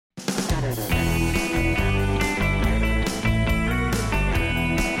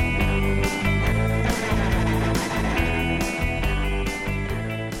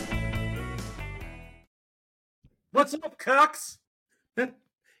What's up, cucks?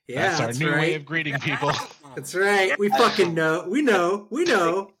 Yeah, that's our new way of greeting people. That's right. We fucking know. We know.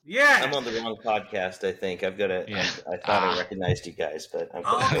 Yeah. I'm on the wrong podcast, I think. I've got to. Yeah. I thought I recognized you guys, but I'm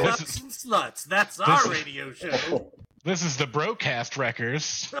All fucking old. cucks and sluts. That's our radio show. This is the Broadcast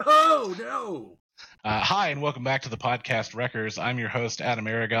Wreckers. Oh, no. Hi, and welcome back to the Podcast Wreckers. I'm your host, Adam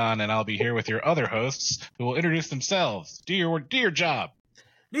Aragon, and I'll be here with your other hosts who will introduce themselves. Do your job.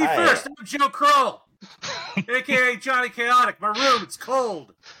 Me Hi. first. I'm Joe Kroll, a.k.a. Johnny Chaotic. My room, it's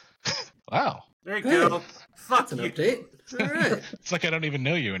cold. Wow. There you go. Hey, Fuck That's an you. update. All right. It's like I don't even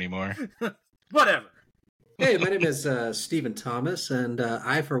know you anymore. Whatever. Hey, my name is Stephen Thomas, and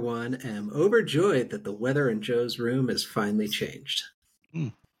I, for one, am overjoyed that the weather in Joe's room has finally changed. Yeah,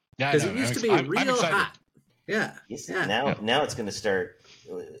 Because I it know. used to be I'm real excited. hot. Yeah. Yes, Yeah. Now it's going to start.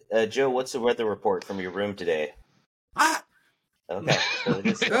 Joe, what's the weather report from your room today? Ah, Okay, so it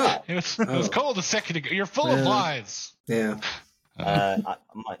is Oh. hot. It was cold a second ago. You're full of Yeah. lies. Yeah.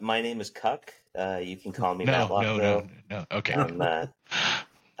 My name is Cuck. You can call me No, Matlock, though. no. Okay.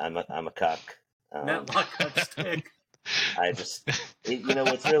 I'm a cuck. Matlock stick. I just,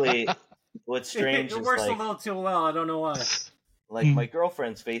 what's strange It is works a like little too well. I don't know why. my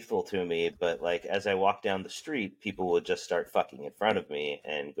girlfriend's faithful to me, but like as I walk down the street, people will just start fucking in front of me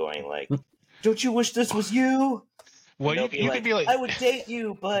and going like, "Don't you wish this was you?" Well, They'll you could be like, I would date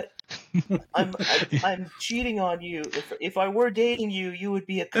you, but I'm cheating on you. If I were dating you, you would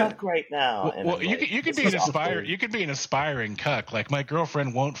be a cuck right now. And well, I'm you like, could this be is an awkward. you could be an aspiring cuck. Like my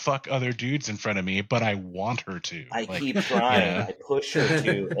girlfriend won't fuck other dudes in front of me, but I want her to. I Like, keep trying. yeah. I push her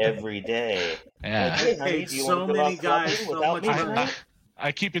to every day. Yeah. Like, hey, honey, Hey, do you so want to go many out guys, clubbing so without me much tonight?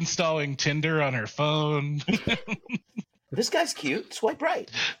 I keep installing Tinder on her phone. This guy's cute. Swipe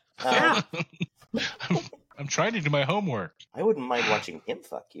right. Yeah. I'm trying to do my homework. I wouldn't mind watching him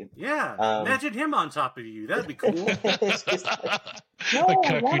fuck you. Yeah. Imagine him on top of you. That'd be cool. It's just like, The no, I cuck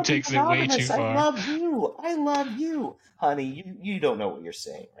who want to be takes it way too anonymous. far. I love you, honey. You don't know what you're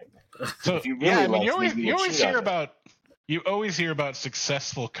saying right now. So If you really yeah, I mean, loved me, you always cheat hear on me. you always hear about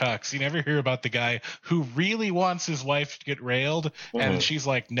successful cucks. You never hear about the guy who really wants his wife to get railed, and Mhm. she's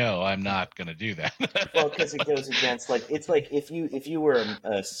like, "No, I'm not going to do that." Well, because it goes against it's like if you were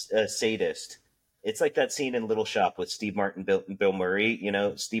a sadist. It's like that scene in Little Shop with Steve Martin and Bill Murray. You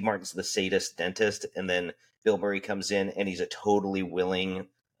know, Steve Martin's the sadist dentist, and then Bill Murray comes in and he's a totally willing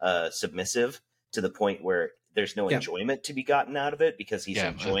submissive to the point where there's no Yeah. enjoyment to be gotten out of it because he's yeah,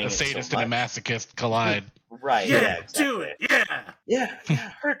 enjoying a it so sadist much. and a masochist collide. Right? Yeah, Yeah, exactly. do it. Yeah. Yeah,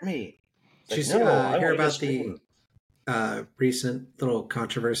 hurt me. It's Did like, you no, I hear wanna about just the scream. recent little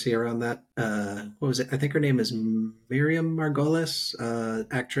controversy around that? What was it? I think her name is Miriam Margolis,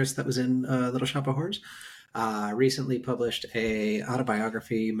 actress that was in Little Shop of Horrors. Recently published a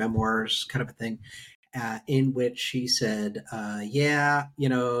autobiography, memoirs kind of a thing, in which she said, yeah,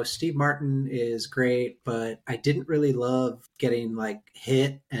 Steve Martin is great, but I didn't really love getting like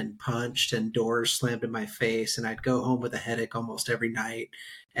hit and punched and doors slammed in my face, and I'd go home with a headache almost every night.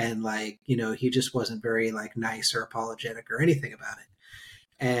 And like, he just wasn't very like nice or apologetic or anything about it.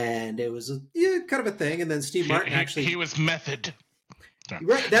 And it was kind of a thing. And then Steve Martin He was method.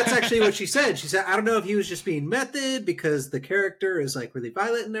 Right. That's actually what she said. She said, I don't know if he was just being method because the character is like really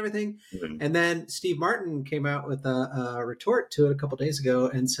violent and everything. Mhm. And then Steve Martin came out with a retort to it a couple days ago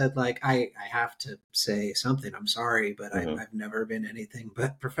and said, like, I have to say something. I'm sorry, but Mhm. I've never been anything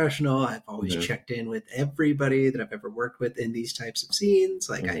but professional. I've always Mhm. checked in with everybody that I've ever worked with in these types of scenes.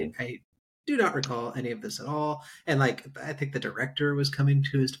 Like, Mhm. I do not recall any of this at all. And like, I think the director was coming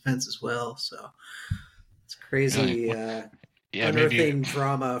to his defense as well. So it's crazy. Yeah, Unearthing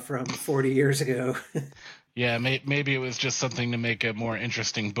drama from 40 years ago. Yeah, maybe it was just something to make a more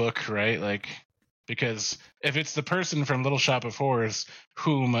interesting book, right? Like, because if it's the person from Little Shop of Horrors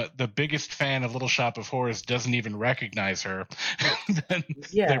whom the biggest fan of Little Shop of Horrors doesn't even recognize her, then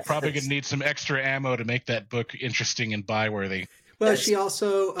Yeah, they're probably going that's- to need some extra ammo to make that book interesting and buy-worthy. Well, she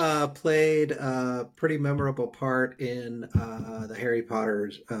also played a pretty memorable part in the Harry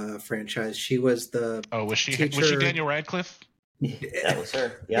Potter franchise. She was the Oh, was she teacher. Daniel Radcliffe? That was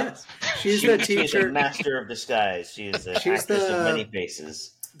her. Yeah. Yes. She's She the is a teacher, master of disguise. She is an She's actress the- of many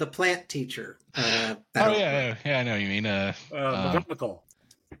faces. the plant teacher. Oh yeah, I know what you mean. McGonagall.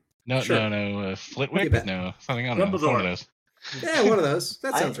 No, Sure. no, Flitwick? You bet. No, something I don't know. Dumbledore. One of those. Yeah, one of those.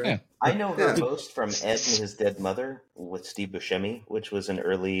 That sounds I- right. I know her Yeah. most from Ed and His Dead Mother with Steve Buscemi, which was an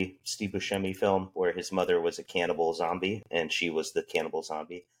early Steve Buscemi film where his mother was a cannibal zombie and she was the cannibal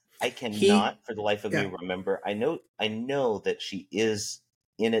zombie. I cannot for the life of Yeah. me remember. I know that she is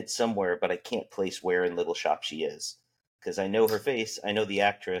in it somewhere, but I can't place where in Little Shop she is because I know her face. I know the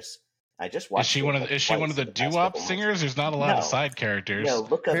actress. I just Is watched. she her, one of like, the, is she one of twice the in past doo-wop couple months. singers? There's not a lot of No. side characters. No,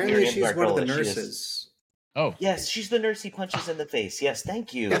 look up Apparently, Miriam she's one of the Margolis. She is- nurses. Oh, Yes, she's the nurse he punches in the face. Yes,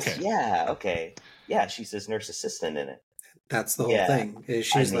 thank you. Yes. Okay. Yeah, okay. Yeah, she's his nurse assistant in it. That's the whole Yeah. thing. Is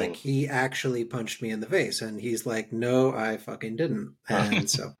she's I mean- like, he actually punched me in the face, and he's like, no, I fucking didn't. And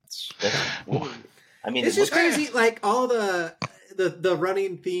so That's- I mean, it's it just looks- crazy. Like all the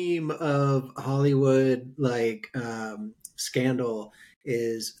running theme of Hollywood, like scandal,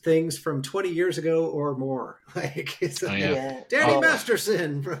 is things from 20 years ago or more. Like it's like, yeah. Danny Oh,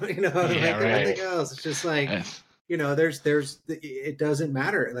 Masterson, like Yeah, right. everything else. It's just like, there's it doesn't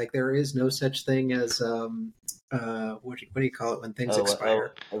matter. Like there is no such thing as what do you call it when things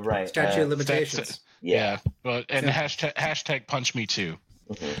expire? right. Statute of limitations. yeah. Well, and Yeah. hashtag punch me too.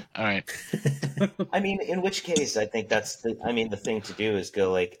 Mhm. All right. I mean, in which case, I think that's the thing to do is go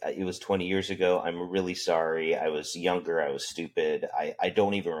like, it was 20 years ago. I'm really sorry. I was younger. I was stupid. I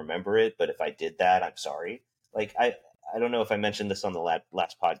don't even remember it. But if I did that, I'm sorry. Like, I don't know if I mentioned this on the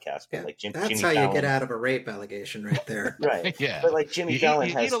last podcast, but Yeah, like that's Jimmy how Fallon, you get out of a rape allegation, right there. right? Yeah. But like Jimmy Fallon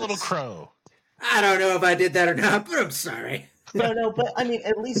you has eat a little this- crow. I don't know if I did that or not, but I'm sorry. No, but I mean,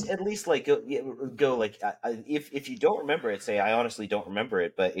 at least like go like if you don't remember it, say I honestly don't remember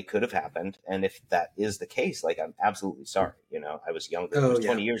it, but it could have happened, and if that is the case, like I'm absolutely sorry. You know, I was younger. It was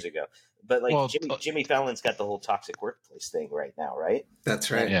 20 years ago, but like Well, Jimmy Fallon's got the whole toxic workplace thing right now, right?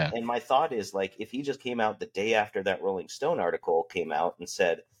 That's right. Yeah. And my thought is like, if he just came out the day after that Rolling Stone article came out and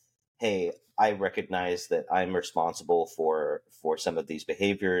said, "Hey, I recognize that I'm responsible for some of these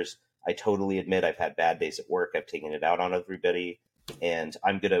behaviors. I totally admit I've had bad days at work. I've taken it out on everybody, and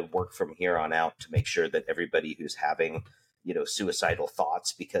I'm going to work from here on out to make sure that everybody who's having, suicidal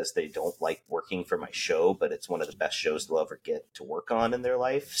thoughts because they don't like working for my show, but it's one of the best shows they'll ever get to work on in their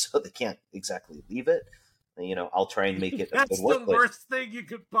life, so they can't exactly leave it. I'll try and make it a That's good the workplace." worst thing you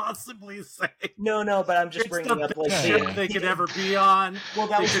could possibly say. No, but I'm just It's bringing the up like best Yeah, shit yeah. they could ever be on. Well,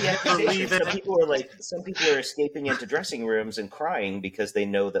 that was They the could never accusation. leave it. Some people are escaping into dressing rooms and crying because they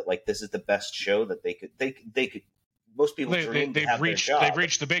know that like this is the best show that they could. Most people dream to have their job. They've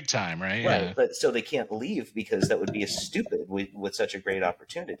reached the big time, right? Right, Yeah. but so they can't leave because that would be stupid with such a great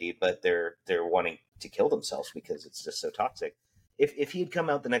opportunity. But they're wanting to kill themselves because it's just so toxic. If he had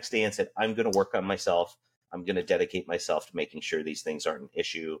come out the next day and said, "I'm going to work on myself. I'm going to dedicate myself to making sure these things aren't an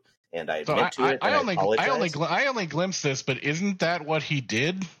issue," and I So admit to it, and I apologize. I only glimpsed this, but isn't that what he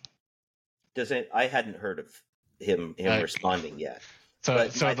did? I hadn't heard of him responding yet. So,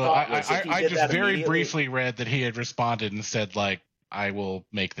 But my thought was if he I did just that very immediately- briefly read that he had responded and said, like, I will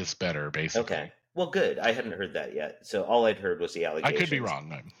make this better, basically. Okay. Well, good. I hadn't heard that yet. So all I'd heard was the I allegations. could be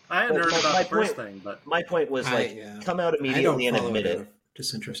wrong. I hadn't But heard my about the first point- thing, but My point was like, come out I don't immediately and follow admit it it. out of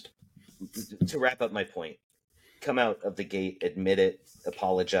disinterest. To wrap up my point, come out of the gate, admit it,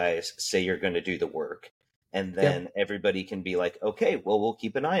 apologize, say you're going to do the work. And then everybody can be like, okay, well, we'll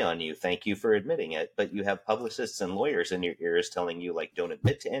keep an eye on you. Thank you for admitting it. But you have publicists and lawyers in your ears telling you, like, don't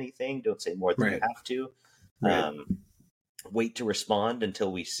admit to anything. Don't say more than you Right. have to. Right. Wait to respond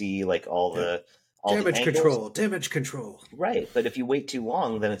until we see, like, all the Damage angles. control. Right. But if you wait too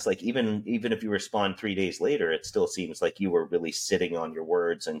long, then it's like, even if you respond 3 days later, it still seems like you were really sitting on your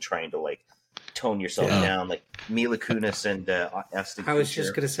words and trying to, like, tone yourself Yeah. down. Like Mila Kunis and Ashton I was Kutcher.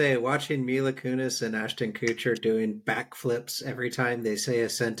 just going to say, watching Mila Kunis and Ashton Kutcher doing backflips every time they say a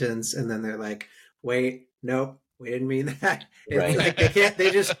sentence, and then they're like, wait, nope, we didn't mean that. It's Right. like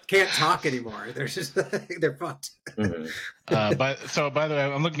they just can't talk anymore. They're just, they're fucked. Mhm. By the way,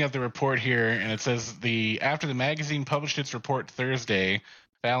 I'm looking at the report here, and it says after the magazine published its report Thursday,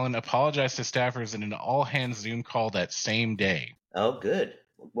 Fallon apologized to staffers in an all-hands Zoom call that same day. Oh, good.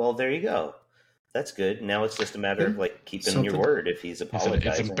 Well, there you go. That's good. Now it's just a matter of like keeping your Something. word if he's He said,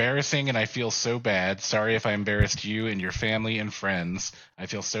 apologizing. it's embarrassing and I feel so bad. Sorry if I embarrassed you and your family and friends. I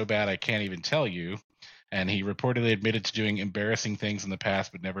feel so bad I can't even tell you. And he reportedly admitted to doing embarrassing things in the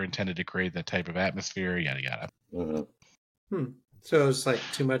past, but never intended to create that type of atmosphere, yada, yada. Mhm. So it's like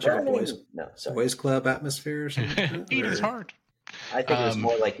too much of a sorry. boys club atmosphere or something. Eat his Or- heart. I think it was Um,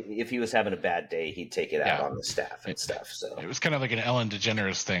 more like if he was having a bad day, he'd take it out Yeah. on the staff and stuff. So It was kind of like an Ellen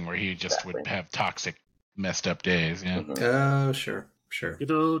DeGeneres thing where he just would Exactly. have toxic, messed up days. Yeah. Mhm. Oh, sure.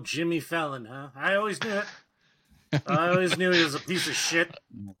 good old Jimmy Fallon, huh? I always knew it. I always knew he was a piece of shit.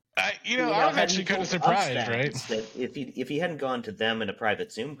 I was had actually he kind of told us surprised, that right? instead, if he hadn't gone to them in a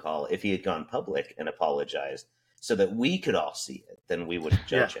private Zoom call, if he had gone public and apologized so that we could all see it, then we wouldn't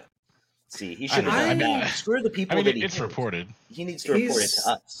judge him. See, he should have I done mean- that. Screw the people I mean, that he it's hates. reported. He needs to report it to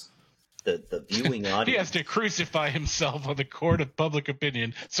us. the viewing He audience. has to crucify himself on the court of public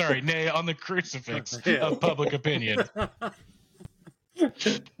opinion. Sorry, nay, on the crucifix of public opinion.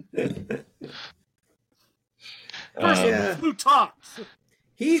 Yeah. Who talks?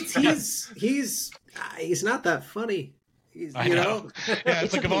 He's not that funny. I know. Yeah,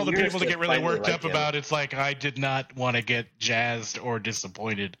 it's It like of took all the me years people to to get really finally worked like up him. about, it's like I did not want to get jazzed or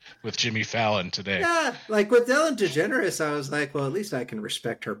disappointed with Jimmy Fallon today. Yeah, like with Ellen DeGeneres, I was like, well, at least I can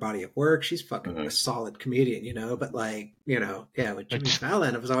respect her body of work. She's fucking Mhm. a solid comedian, But like, yeah, with Jimmy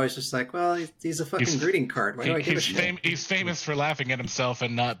Fallon, it was always just like, well, he's a fucking greeting card. Why do I give a shit? He's famous for laughing at himself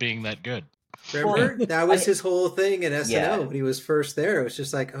and not being that good. Remember, that was his whole thing at SNL Yeah. when he was first there. It was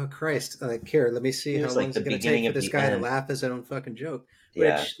just like, oh Christ, like here, let me see It how was long like it's the going to beginning take for of this the guy to end. laugh his own fucking joke,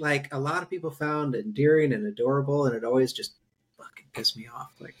 Yeah. which like a lot of people found endearing and adorable, and it always just fucking pissed me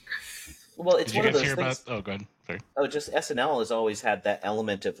off. Like, Well, it's Did you one of guys those hear things. about? Oh, go ahead. Sorry. Oh, just SNL has always had that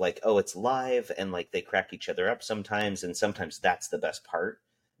element of like, oh, it's live and like they crack each other up sometimes, and sometimes that's the best part.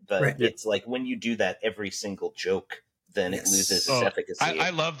 But Right. it's like when you do that every single joke, then Yes. it loses its Oh, efficacy. I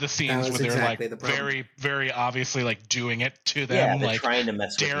love the That scenes was where they're exactly like the problem. very, very obviously like doing it to yeah, them, they're like trying to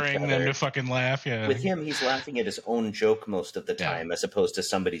mess with daring each them other. to fucking laugh. Yeah. With him, he's laughing at his own joke most of the Yeah. time, as opposed to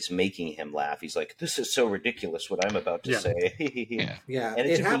somebody's making him laugh. He's like, "This is so ridiculous what I'm about to Yeah. say," Yeah. yeah, and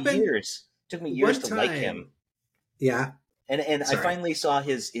it took happened me years. Took me years one to like time. him. Yeah, And I Sorry. finally saw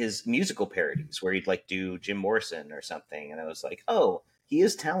his musical parodies where he'd like do Jim Morrison or something, and I was like, oh, he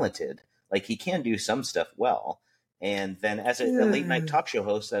is talented. Like he can do some stuff well. And then as a late night talk show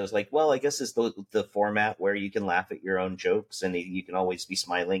host, I was like, well, I guess it's the format where you can laugh at your own jokes and you can always be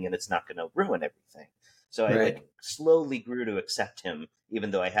smiling and it's not going to ruin everything. So I Right. like slowly grew to accept him,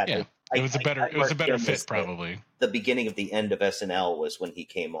 even though I had Yeah. I, It was a better marked him fit as probably. the beginning of the end of SNL was when he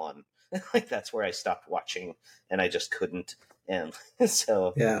came on. Like that's where I stopped watching and I just couldn't. And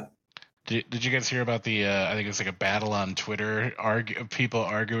so yeah. Did you guys hear about the? I think it was like a battle on Twitter, people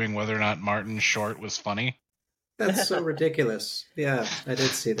arguing whether or not Martin Short was funny. That's so ridiculous. Yeah, I did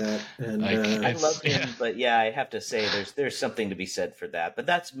see that, and Like, I It's- love him, yeah. but yeah, I have to say there's something to be said for that. But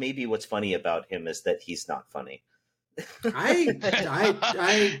that's maybe what's funny about him is that he's not funny.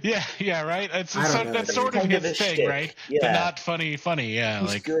 I yeah, right. It's I don't know. that's sort of Kind of his his thing, shtick. right? Yeah. The not funny. Yeah, He's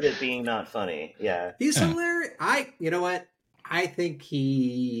like good at being not funny. Yeah. he's Yeah. hilarious. You know what? I think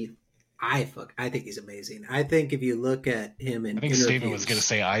I think he's amazing. I think if you look at him in I think interviews, Steven was going to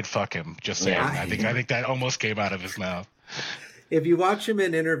say I'd fuck him. Just saying. Yeah. I think that almost came out of his mouth. if you watch him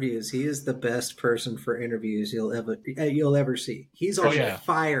in interviews, he is the best person for interviews you'll ever see. He's on yeah.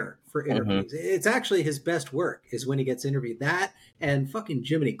 fire for interviews. It's actually his best work is when he gets interviewed. That and fucking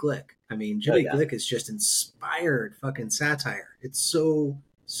Jiminy Glick. I mean, Jiminy yeah. Glick is just inspired fucking satire. It's so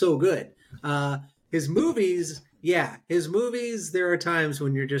good. His movies, there are times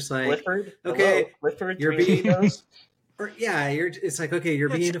when you're just like, Clifford. okay, Hello, Clifford. you're Three being- Amigos? it's like, okay, you're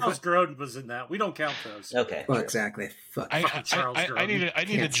being a Charles Grodin was in that. We don't count those. Okay. well, sure. Exactly. Fuck. Fucking Charles I Grodin. need a Can't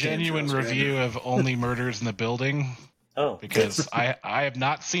stand genuine Charles review of Only Murders in the Building Oh, because I have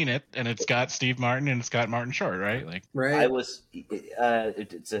not seen it, and it's got Steve Martin and it's got Martin Short, right? Like Right. I was.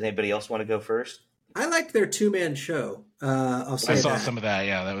 Does anybody else want to go first? I liked their 2-man show. I'll say I saw that. some of that.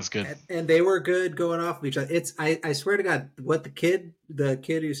 Yeah, that was good. And they were good going off of each other. I swear to God, what the kid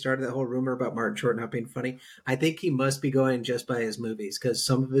who started that whole rumor about Martin Short not being funny, I think he must be going just by his movies because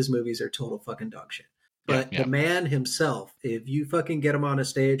some of his movies are total fucking dog shit. But Yeah. the man himself, if you fucking get him on a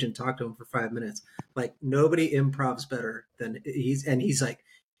stage and talk to him for 5 minutes, like nobody improvs better than it's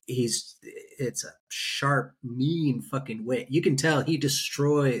a sharp, mean fucking wit. You can tell he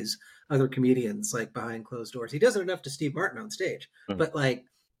destroys other comedians like behind closed doors. He does it enough to Steve Martin on stage, Mhm. but like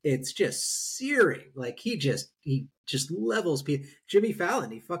it's just searing. Like he just levels people. Jimmy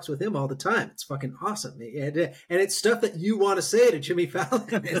Fallon, he fucks with him all the time. It's fucking awesome, and it's stuff that you want to say to Jimmy Fallon.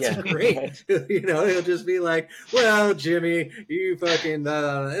 It's Yeah. great. He'll just be like, "Well, Jimmy, you fucking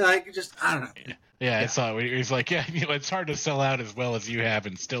like just I don't know." Yeah, I saw it. He's like, yeah, it's hard to sell out as well as you have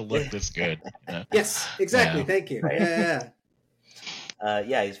and still look this good. Yeah. Yes, exactly. Yeah. Thank you. Right. Yeah.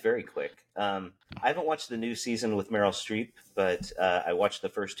 Yeah, he's very quick. I haven't watched the new season with Meryl Streep, but I watched the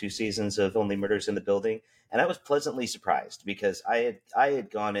first 2 seasons of Only Murders in the Building, and I was pleasantly surprised because I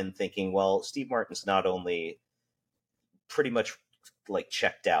had gone in thinking, well, Steve Martin's not only pretty much like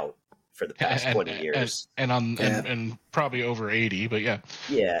checked out for the past 20 years, and probably over 80, but yeah.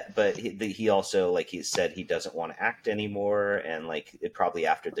 yeah, but he also, like he said, he doesn't want to act anymore, and like probably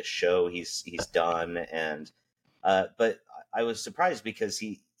after the show he's done, and but I was surprised because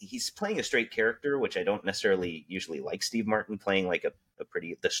he's playing a straight character, which I don't necessarily usually like Steve Martin playing like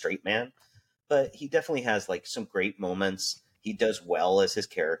the straight man, but he definitely has like some great moments. He does well as his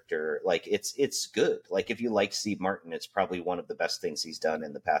character. Like it's good. Like if you like Steve Martin, it's probably one of the best things he's done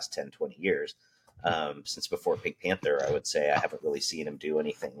in the past 10, 20 years. Since before Pink Panther, I would say I haven't really seen him do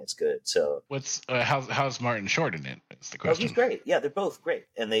anything that's good. So how's Martin Short in it? Is the oh, question. he's great. Yeah, they're both great,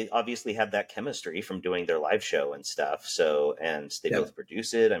 and they obviously have that chemistry from doing their live show and stuff. So, and they both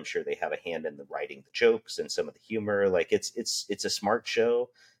produce it. I'm sure they have a hand in the writing the jokes and some of the humor. Like it's a smart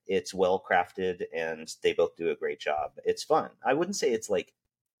show. It's well crafted, and they both do a great job. It's fun. I wouldn't say it's like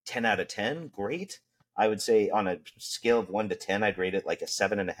 10 out of 10 great. I would say on a scale of 1 to 10, I'd rate it like a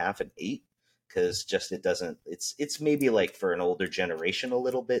 7.5 and 8. Because just it's maybe like for an older generation a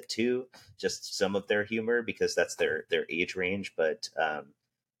little bit too, just some of their humor because that's their age range, but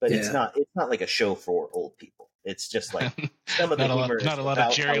it's not like a show for old people. It's just like some of the humor is not a lot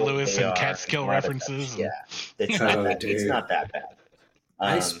of Jerry Lewis and Catskill references. Yeah, it's not that bad.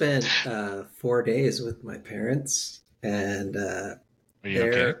 I spent 4 days with my parents, and Are you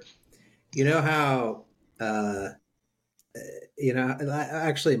okay? you know how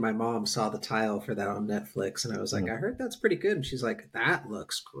actually my mom saw the tile for that on Netflix, and I was like, I heard that's pretty good, and she's like, that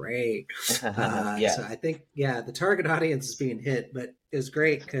looks great. So I think the target audience is being hit, but it's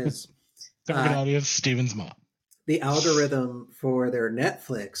great because target audience Steven's mom. The algorithm for their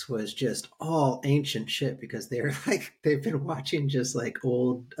Netflix was just all ancient shit because they're like they've been watching just like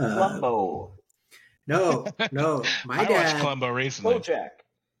old Columbo. No, I watched Columbo recently. BoJack.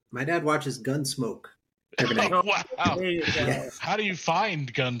 My dad watches Gunsmoke every night. Oh, wow. Yeah. How do you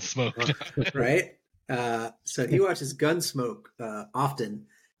find Gunsmoke? Right? So he watches Gunsmoke often.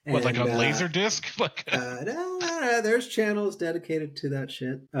 And, what, like on Laserdisc? No, there's channels dedicated to that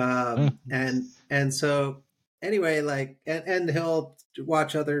shit. And so anyway, like, and he'll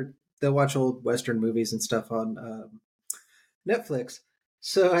watch they'll watch old Western movies and stuff on Netflix.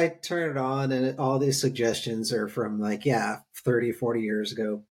 So I turn it on, and all these suggestions are from like 30, 40 years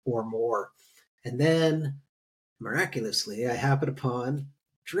ago or more. And then, miraculously, I happened upon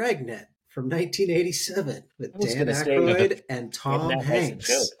Dragnet from 1987 with Dan Aykroyd and Tom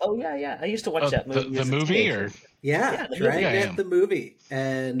Hanks. Oh, yeah. I used to watch that movie. The movie? Or? Yeah, Dragnet, the movie.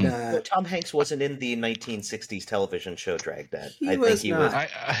 And Tom Hanks wasn't in the 1960s television show Dragnet. He was. Nor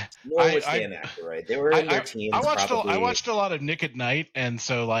was Dan Aykroyd. They were in their teens. I watched a lot of Nick at Night, and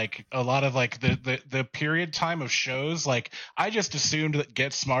so like a lot of like the period time of shows. Like I just assumed that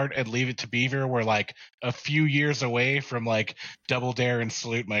Get Smart and Leave It to Beaver were like a few years away from like Double Dare and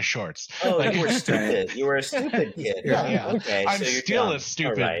Salute My Shorts. Oh, like, you were stupid. You were a stupid kid. Yeah. Okay. I'm still a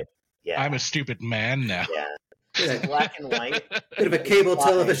stupid. Right. Yeah. I'm a stupid man now. Yeah. It's black and white. Bit of a cable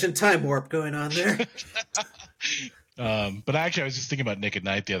television time warp going on there. But actually, I was just thinking about Nick at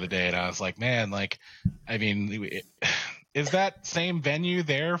Night the other day, and I was like, man, like, I mean, is that same venue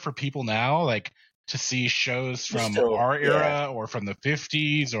there for people now, like, to see shows from our era or from the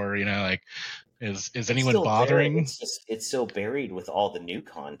 50s, or like, is anyone bothering? It's so buried with all the new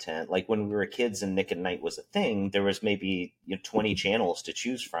content. Like when we were kids and Nick at Night was a thing, there was maybe 20 channels to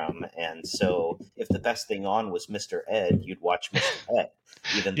choose from, and so if the best thing on was Mr. Ed, you'd watch Mr. Ed,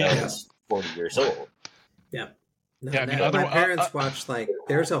 even though it's 40 years old. Yeah. No, I mean, my parents watch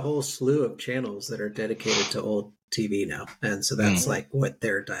there's a whole slew of channels that are dedicated to old TV now, and so that's like what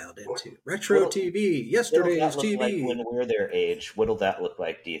they're dialed into. Retro TV, yesterday's TV. Like when we're their age, what'll that look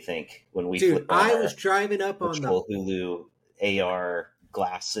like? Do you think when we? Dude, I was driving up on the Hulu AR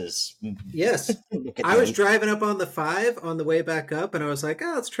glasses. Yes, I was driving up on the 5 on the way back up, and I was like,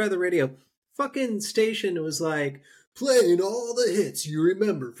 let's try the radio. Fucking station was like, playing all the hits you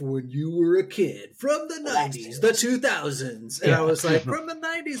remember from when you were a kid from the 90s, the 2000s. And I was like, from the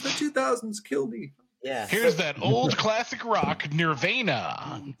 90s, the 2000s, kill me. Yeah. Here's that old classic rock,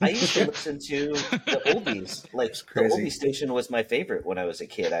 Nirvana. I used to listen to the oldies. Like, the oldie station was my favorite when I was a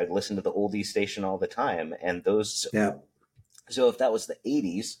kid. I would listen to the oldie station all the time. And those... Yeah. So if that was the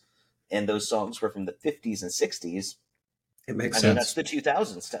 80s, and those songs were from the 50s and 60s... It makes sense. I mean, that's the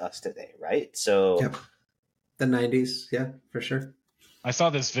 2000s to us today, right? So... Yep. The 90s, yeah, for sure. I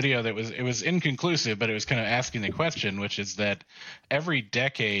saw this video that was inconclusive, but it was kind of asking the question, which is that every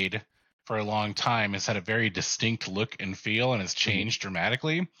decade for a long time has had a very distinct look and feel and has changed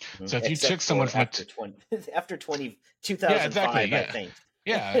dramatically. So if you took someone from after 2005, yeah, exactly, I think.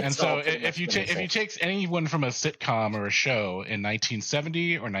 Yeah, and so if you take anyone from a sitcom or a show in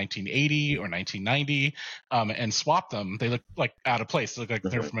 1970 or 1980 or 1990 and swap them, they look like out of place. They look like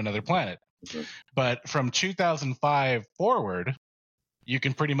they're from another planet. But from 2005 forward, you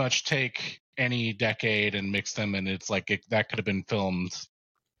can pretty much take any decade and mix them, and it's like that could have been filmed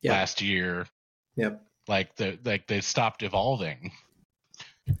last year. Yep. Like they stopped evolving.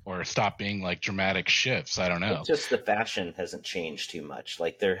 or stop being like dramatic shifts. I don't know. It's just the fashion hasn't changed too much.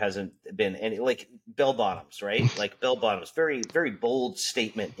 Like there hasn't been any, like bell bottoms, right? Like bell bottoms, very very bold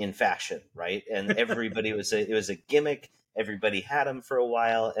statement in fashion, right? And everybody it was a gimmick. Everybody had them for a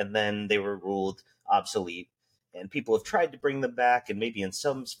while, and then they were ruled obsolete. And people have tried to bring them back, and maybe in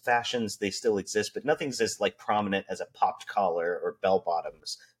some fashions they still exist, but nothing's as like prominent as a popped collar or bell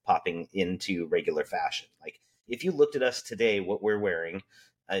bottoms popping into regular fashion. Like if you looked at us today, what we're wearing,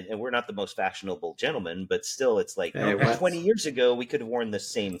 and we're not the most fashionable gentlemen, but still, it's like Hey, 20 years ago we could have worn the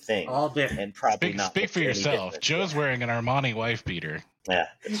same thing All day. and probably Speak, not. speak looked for any yourself. different. Joe's wearing an Armani wife beater. Yeah,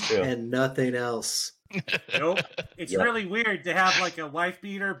 that's true. And nothing else. Nope. It's Yep. really weird to have like a wife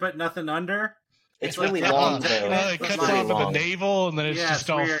beater, but nothing under. It's like really that. long Oh, though. yeah, It it's cuts really off at the long. navel, and then it's Yeah, just it's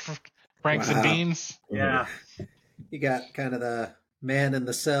all weird. Franks Wow. and beans. Yeah. You got kind of the man in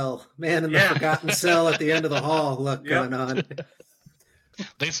the cell, man in the Yeah. forgotten cell at the end of the hall look Yep. going on.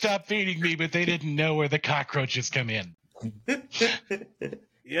 They stopped feeding me, but they didn't know where the cockroaches come in. Yes,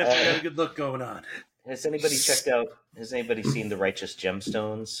 we got a good look going on. Has anybody checked out? Has anybody seen The Righteous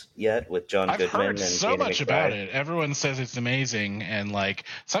Gemstones yet with John I've Goodman heard and so Danny much McBride? about it. Everyone says it's amazing, and like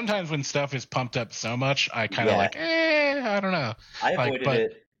sometimes when stuff is pumped up so much, I kind of Yeah. I don't know. I Like, avoided but-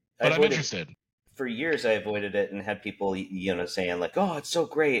 it. I But I'm avoided interested. for years. I avoided it and had people, saying like, "Oh, it's so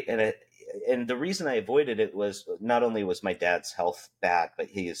great," and the reason I avoided it was not only was my dad's health bad, but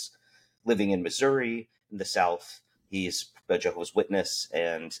he's living in Missouri in the South. He's a Jehovah's Witness,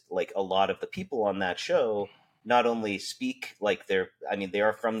 and like a lot of the people on that show not only speak like they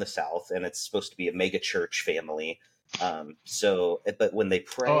are from the South, and it's supposed to be a mega church family. But when they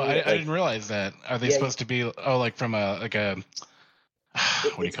pray, Oh, I like, didn't realize that. Are they Yeah. supposed to be? Oh, like from a what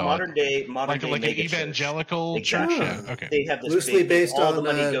do you it's call modern it? day Like an mega church. evangelical Exactly. church? Yeah. Okay. They have this Loosely big, based all on the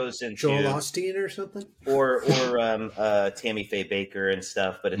money goes into Joel Osteen or something. or Tammy Faye Baker and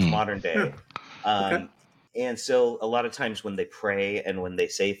stuff, but it's Hmm. modern day. Okay. And so a lot of times when they pray and when they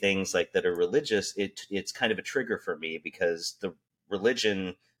say things like that are religious, it's kind of a trigger for me because the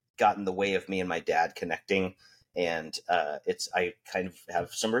religion got in the way of me and my dad connecting. And I kind of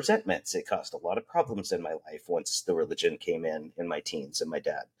have some resentments. It caused a lot of problems in my life once the religion came in my teens, and my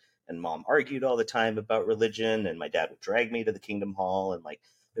dad and mom argued all the time about religion, and my dad would drag me to the Kingdom Hall, and like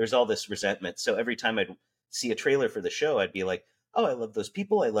there's all this resentment. So every time I'd see a trailer for the show, I'd be like, "Oh, I love those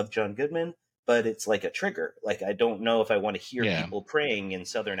people. I love John Goodman." But it's like a trigger. Like I don't know if I want to hear Yeah. people praying in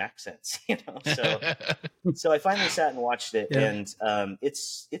Southern accents, So I finally sat and watched it, Yeah. and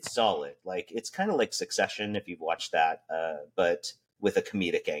it's solid. Like it's kind of like Succession if you've watched that, but with a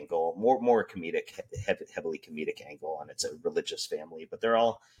comedic angle, more comedic, heavily comedic angle, and it's a religious family, but they're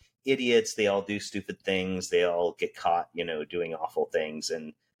all idiots. They all do stupid things. They all get caught, doing awful things,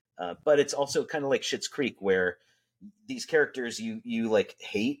 and but it's also kind of like Schitt's Creek, where these characters you like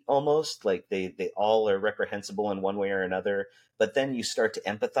hate almost, like they all are reprehensible in one way or another, but then you start to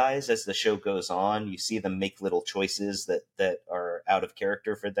empathize as the show goes on. You see them make little choices that are out of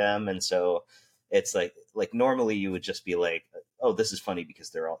character for them, and so it's like normally you would just be like, oh, this is funny because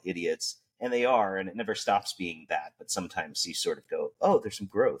they're all idiots, and they are, and it never stops being that. But sometimes you sort of go, oh, there's some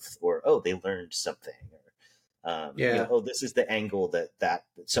growth, or oh, they learned something, or oh, this is the angle that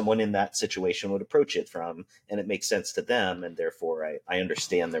someone in that situation would approach it from, and it makes sense to them, and therefore I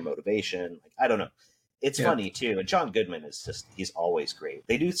understand their motivation. Like I don't know, it's funny too. And John Goodman he's always great.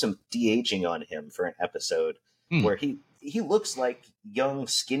 They do some de-aging on him for an episode where he looks like young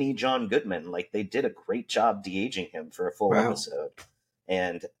skinny John Goodman. Like they did a great job de-aging him for a full episode,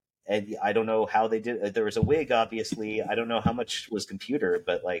 and I don't know how they did. There was a wig, obviously. I don't know how much was computer,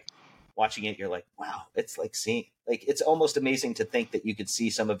 but like watching it, you're like, wow, it's like seeing, like, it's almost amazing to think that you could see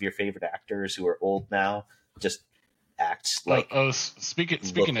some of your favorite actors who are old now just act like. Speaking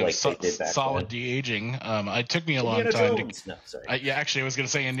of like they did back solid then. de-aging, it took me a long Indiana time Jones. No, sorry. actually, I was going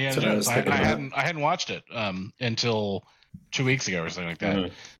to say Indiana That's what I Jones. was I thinking about. hadn't watched it until 2 weeks ago or something like that.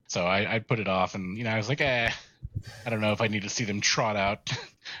 Mhm. So I put it off, and I was like, I don't know if I need to see them trot out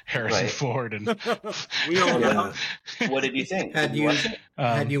Harrison Right. Ford and We all know. What did you think? Had Did you watch it?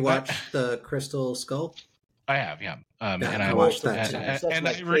 had you watched the Crystal Skull? I have, yeah. And Yeah, I I watched watched that that, too. and, That's and, my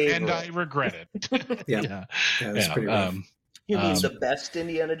I favorite. regret it. Yeah, it was pretty rough. You mean Um, the best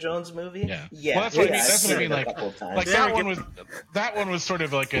Indiana Jones movie? Yeah. Yeah. Well, that's what I mean- I've that's what I seen mean, it a like- couple of times. Like There we that one was sort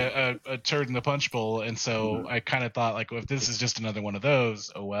of like a turd in the punch bowl, and so Mm-hmm. I kind of thought like, well, if this is just another one of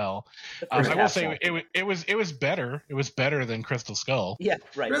those, oh well. The first I will half's say not- it was better. It was better than Crystal Skull. Yeah,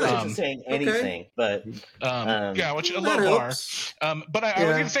 right. Really? Which isn't saying Okay. anything, but Yeah, which a Well, that low bar. helps. But I was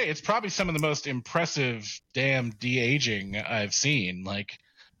Yeah. gonna say it's probably some of the most impressive damn de-aging I've seen. Like,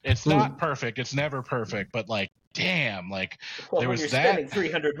 it's not perfect. It's never perfect, but like damn, like Well, there when was you're that.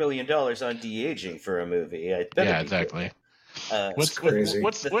 spending $300 million on de-aging for a movie, it better Yeah, be exactly. good. What's crazy.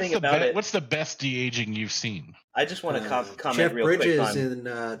 What's The thing about it- what's the best de-aging you've seen? I just want to comment Jeff real quick Bridges on.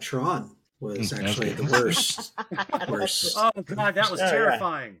 in Tron was That was actually good. the worst. Worst. Oh god, that was Oh, yeah.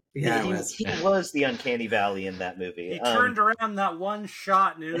 terrifying. Yeah, he was the uncanny valley in that movie. He turned around that one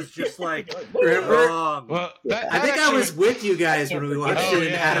shot and it was just like, Remember? Well, Yeah. I think I was with you guys when we watched Oh, it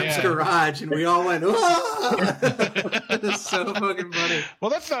in yeah, Adam's yeah. garage, and we all went, "Ah!" It was so fucking funny. Well,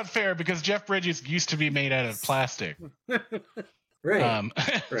 that's not fair because Jeff Bridges used to be made out of plastic. Right.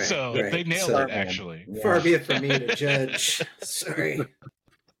 Right, So right. they nailed So- it actually. Yeah. Far be it from me to judge. Sorry.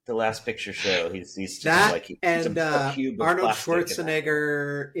 The Last Picture Show. He's just That like he's and a cube of Arnold plastic and that.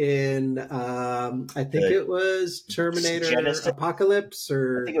 Schwarzenegger in, I think The- it was Terminator Genesis? Apocalypse,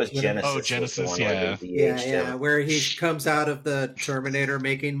 or I think it was whatever. Genesis. Oh, was the Genesis, one where yeah. they Yeah, de-aged yeah, him. where he comes out of the Terminator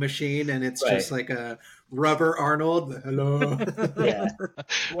making machine, and it's Right. just like a rubber Arnold. Hello. Yeah.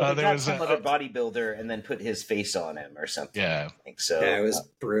 Well, they there got was some other bodybuilder and then put his face on him or something. Yeah. I think so. Yeah, it was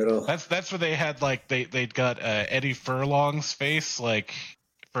brutal. That's where they had like they'd got Eddie Furlong's face like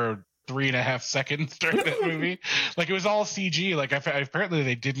for 3.5 seconds during that movie. Like it was all CG. Like apparently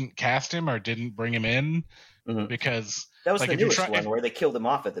they didn't cast him or didn't bring him in Mhm. because That was like, the if you're newest try- one where they killed him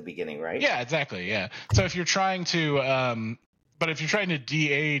off at the beginning, right? yeah, exactly, yeah. So if you're trying to but if you're trying to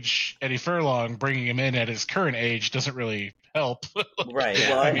de-age Eddie Furlong, bringing him in at his current age doesn't really help. Right. Yeah.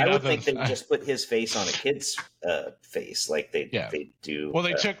 Well, I I, mean, I would other think they than- just put his face on a kid's face, like they Yeah. do. Well,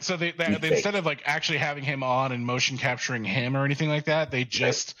 they took so they deep instead of like actually having him on and motion capturing him or anything like that, they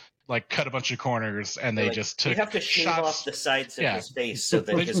just like cut a bunch of corners and they like, just you took have to shave shots. off the sides of Yeah. his face so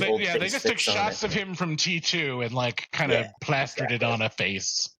that his old face They just took fits on shots it. of him from T2 and like kind of Yeah, plastered it exactly. on a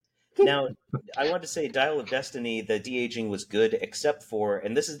face. Now, I want to say Dial of Destiny, the de-aging was good, except for,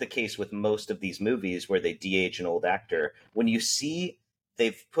 and this is the case with most of these movies where they de-age an old actor, when you see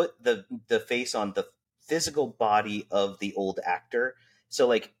they've put the face on the physical body of the old actor. So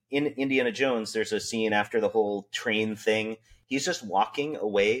like in Indiana Jones, there's a scene after the whole train thing. He's just walking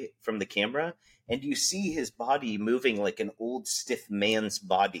away from the camera, and you see his body moving like an old stiff man's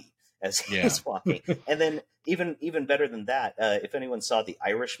body as he's walking. And then even better than that, if anyone saw The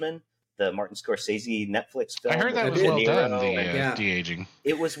Irishman, the Martin Scorsese Netflix film, I heard that I was did. well De done, Niro, the and Yeah. de-aging.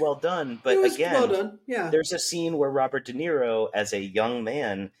 it was well done. But It was again, well done. Yeah. there's a scene where Robert De Niro, as a young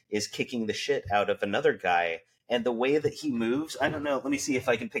man, is kicking the shit out of another guy. And the way that he moves, I don't know. Let me see if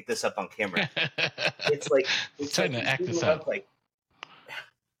I can pick this up on camera. It's like It's time to he's act moving this up out. Like,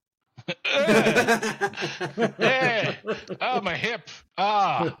 Hey! Oh, my hip.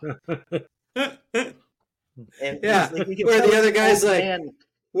 Ah. and Yeah, he's like, you can where tell the other this guy's old like, man,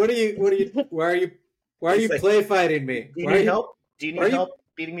 why are you He's like, play fighting me? do you Why are need help? Do you are need you help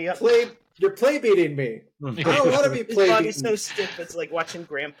beating me up? You're play beating me. I don't want to be His play body's beaten. so stiff. It's like watching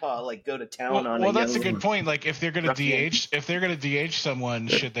Grandpa like go to town on. Well, a that's a young good point. Like, if they're gonna ruffian. de-age someone,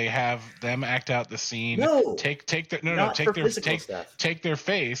 should they have them act out the scene? No, take their not for physical stuff. take their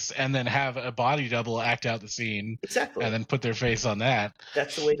face and then have a body double act out the scene Exactly. and then put their face on that.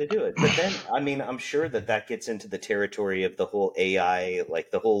 That's the way to do it. But then, I mean, I'm sure that gets into the territory of the whole AI,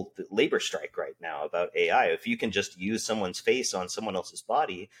 like the whole labor strike right now about AI. If you can just use someone's face on someone else's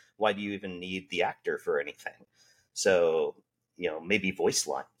body, why do you even need the actor for anything? So, maybe voice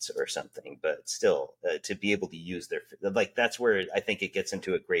lines or something, but still, to be able to use their, like, that's where I think it gets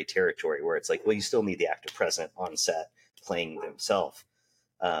into a gray territory where it's like, well, you still need the actor present on set playing themselves.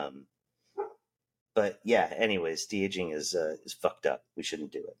 But yeah, anyways, de-aging is fucked up. We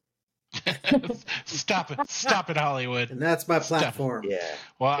shouldn't do it. Stop it, Hollywood. And that's my platform. Yeah.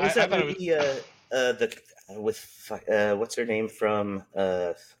 Well, What was I that thought it was, movie with what's her name from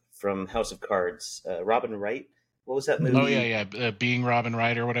House of Cards? Robin Wright. What was that movie? oh yeah, Being Robin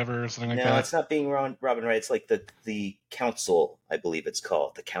Wright or whatever, or something like No, that. it's not Being Robin Wright. It's like the Council, I believe it's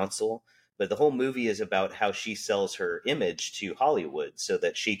called, The Council. But the whole movie is about how she sells her image to Hollywood so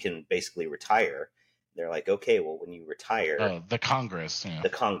that she can basically retire. They're like, okay, well, when you retire, Oh, the Congress. Yeah. the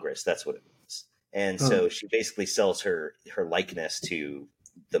Congress, that's what it means. And so she basically sells her likeness to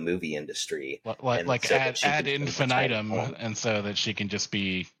the movie industry. Like so that she ad can infinitum, retire. and so that she can just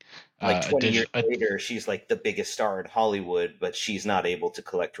be Like 20 years a- later, she's like the biggest star in Hollywood, but she's not able to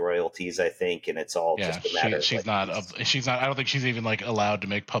collect royalties, I think, and it's all yeah, just a matter of she's like, not. I don't think she's even like allowed to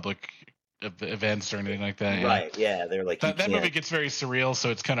make public events or anything like that. Yeah. right? Yeah, they're like That you movie can't. gets very surreal,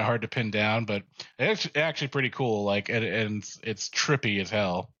 so it's kind of hard to pin down, but it's actually pretty cool. Like, and it's trippy as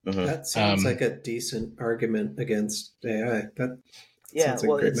hell. Mhm. That sounds Um, like a decent argument against AI. Yeah, Sounds like a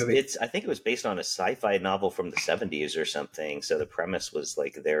well, great it's movie. it's. I think it was based on a sci-fi novel from the '70s or something. So the premise was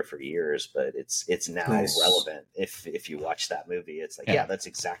like there for years, but it's now Nice. relevant. If you watch that movie, it's like, Yeah. yeah, that's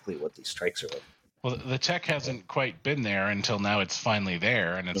exactly what these strikes are like. Well, the tech hasn't quite been there until now. It's finally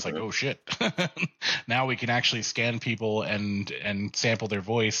there, and it's like, oh shit! Now we can actually scan people and sample their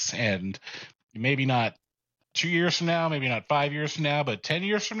voice, and maybe not 2 years from now, maybe not 5 years from now, but 10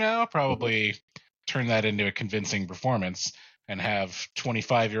 years from now, probably turn that into a convincing performance and have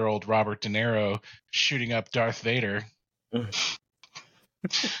 25-year-old Robert De Niro shooting up Darth Vader. What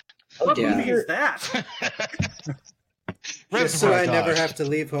Yeah. movie is that? Just so I never have to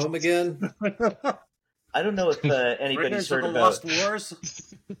leave home again. I don't know if anybody's Raiders of heard the about. Lost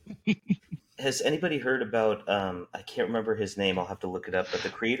Wars? Has anybody heard about? I can't remember his name. I'll have to look it up. But the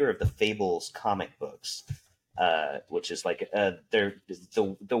creator of the Fables comic books, which is like the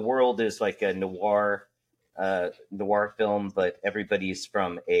world is like a noir film, but everybody's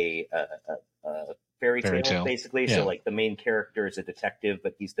from a fairy tale basically. Yeah. So like the main character is a detective,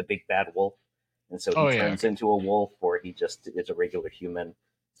 but he's the big bad wolf, and so he Oh, turns into a wolf, or he just is a regular human.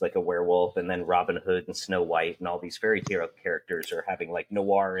 It's like a werewolf, and then Robin Hood and Snow White and all these fairy tale characters are having like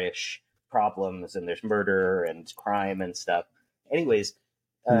noirish problems, and there's murder and crime and stuff. Anyways,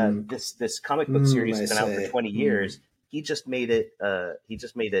 this comic book series has been out for 20 years. He just made it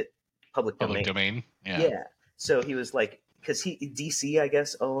public domain. Yeah. So he was like, because DC, I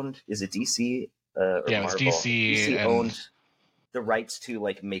guess, owned, is it DC? Or Yeah, it was Marvel? DC DC and- owned the rights to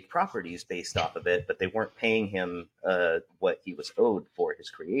like make properties based off of it, but they weren't paying him what he was owed for his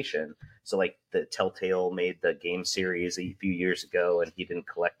creation. So like the Telltale made the game series a few years ago, and he didn't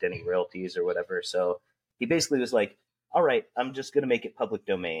collect any royalties or whatever. So he basically was like, all right, I'm just going to make it public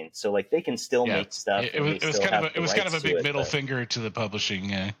domain. So like they can still make stuff. It was kind of a big middle finger to the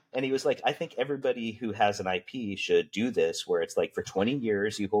publishing. And he was like, I think everybody who has an IP should do this, where it's like for 20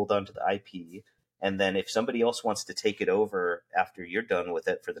 years you hold on to the IP, and then if somebody else wants to take it over after you're done with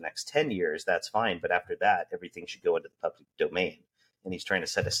it for the next 10 years, that's fine. But after that, everything should go into the public domain. And he's trying to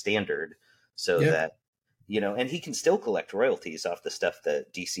set a standard so that, and he can still collect royalties off the stuff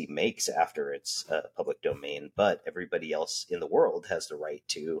that DC makes after it's public domain. But everybody else in the world has the right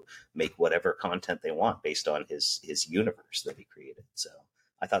to make whatever content they want based on his universe that he created. So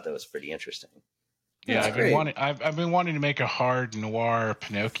I thought that was pretty interesting. Yeah, I've been wanting to make a hard noir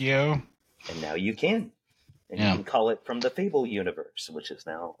Pinocchio. And now you can. And you can call it From the Fable Universe, which is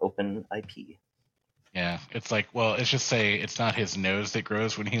now open IP. Yeah, it's like, well, let's just say it's not his nose that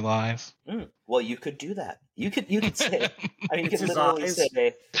grows when he lies. Well, you could do that. You could say, I mean, you It's could his literally eyes.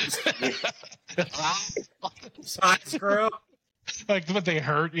 say, Sides grow. Like what they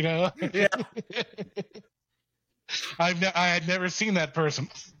hurt, Yeah. I had never seen that person.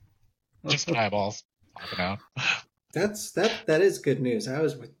 Just eyeballs popping out. That is good news. I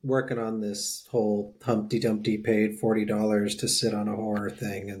was working on this whole Humpty Dumpty paid $40 to sit on a horror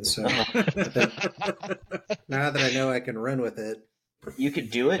thing, and so now that I know I can run with it, you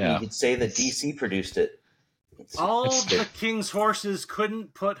could do it, and you could say that DC produced it. All the king's horses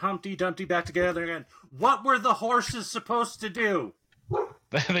couldn't put Humpty Dumpty back together again. What were the horses supposed to do?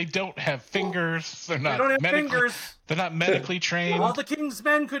 They don't have fingers. They're not. They don't have medically, fingers. They're not medically trained. All the king's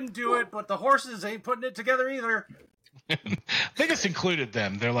men couldn't do it, but the horses ain't putting it together either. They just included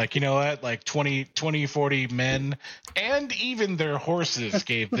them. They're like, you know what? Like 20, 40 men, and even their horses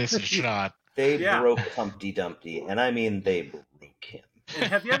gave this a shot. They broke Humpty Dumpty, and I mean they broke him.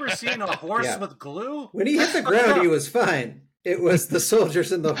 And have you ever seen a horse with glue? when he hit the ground, he was fine. It was the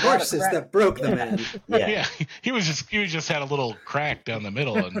soldiers and the horses that broke the man. Yeah, he was just had a little crack down the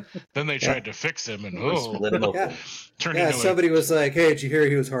middle, and then they tried to fix him, and Split him open. turned into Somebody was like, "Hey, did you hear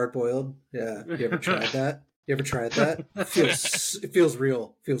he was hard boiled?" Yeah, you ever tried that? You ever tried that? It feels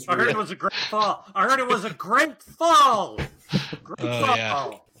real. Feels I heard real. it was a great fall. Great fall.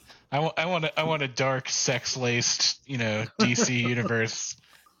 Yeah. I want a dark, sex laced, DC universe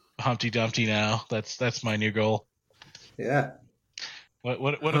Humpty Dumpty now. That's my new goal. Yeah.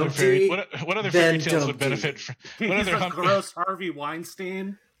 What other fairy tales would benefit from He's a gross Harvey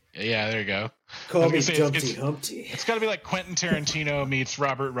Weinstein. Yeah, there you go. Call me Dumpty Humpty. It's got to be like Quentin Tarantino meets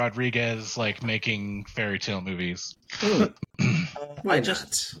Robert Rodriguez, like making fairy tale movies. Why I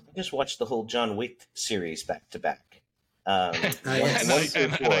just watched the whole John Wick series back to back. And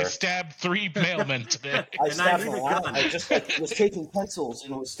I stabbed 3 mailmen today. I stabbed a lot. I just was taking pencils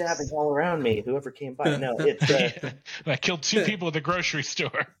and was stabbing all around me. Whoever came by. No, it's I killed 2 people at the grocery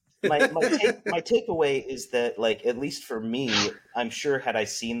store. my takeaway is that, like, at least for me, I'm sure had I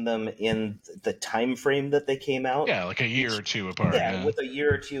seen them in the time frame that they came out, Yeah, like a year or two apart. yeah, with a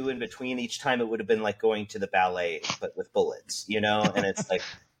year or two in between each time, it would have been like going to the ballet, but with bullets, you know. And it's like,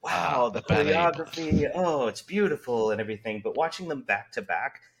 wow, the ballet choreography, oh, it's beautiful and everything. But watching them back to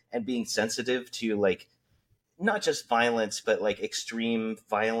back and being sensitive to, like, not just violence, but like extreme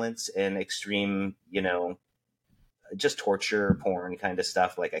violence and extreme, you know, just torture, porn kind of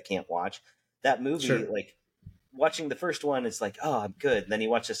stuff. Like, I can't watch that movie. Sure. Like, watching the first one, it's like, oh, I'm good. And then you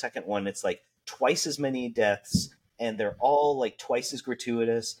watch the second one, it's like twice as many deaths, and they're all like twice as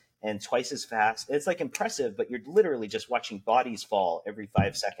gratuitous and twice as fast. It's like impressive, but you're literally just watching bodies fall every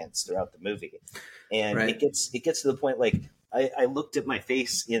 5 seconds throughout the movie. And Right. it gets to the point, like, I looked at my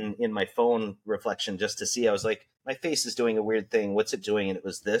face in my phone reflection just to see. I was like, my face is doing a weird thing. What's it doing? And it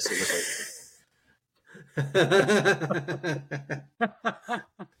was this. It was like,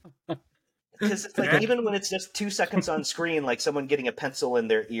 because it's like, even when it's just 2 seconds on screen, like someone getting a pencil in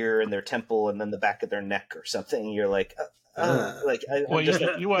their ear and their temple and then the back of their neck or something, you're like, like, Well, just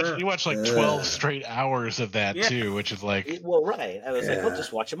you watch like 12 straight hours of that too, which is like, well, right. I was like, I'll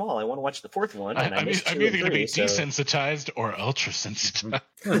just watch them all. I want to watch the fourth one. And I'm missed either 2 and going to be 3, so- desensitized or ultra sensitized.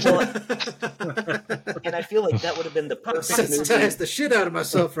 and I feel like that would have been the perfect movie. Sensitize the shit out of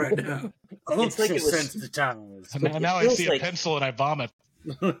myself right now. It's like it was- Sensitized. now I feels see like- a pencil and I vomit.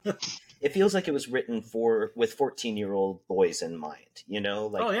 It feels like it was written with 14-year-old boys in mind, you know,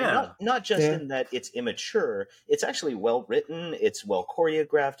 like, Oh, yeah. not just Yeah. in that it's immature, it's actually well written, it's well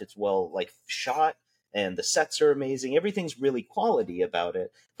choreographed, it's well, like, shot, and the sets are amazing. Everything's really quality about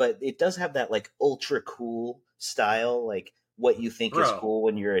it, but it does have that, like, ultra cool style, like what you think is Bro. cool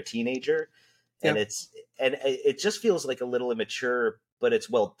when you're a teenager. And Yep. it just feels like a little immature, but it's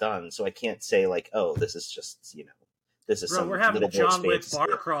well done. So I can't say, like, oh, this is just, you know, this is Bro, some we're having little a boy's John Wick face. bar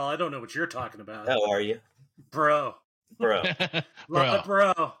crawl. I don't know what you're talking about. Oh, are you? Bro. Bro. Love it,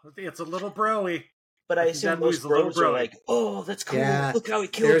 bro. It's a little broy. But I That assume movie's most a little bros are bro-y. like, oh, that's cool. Yeah. Look how he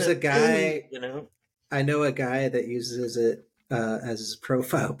killed There's it. a guy- You know? I know a guy that uses it as his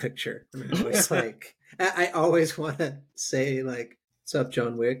profile picture. And I always like, I always want to say like, "What's up,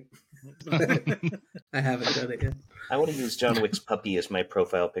 John Wick?" I haven't done it yet. I want to use John Wick's puppy as my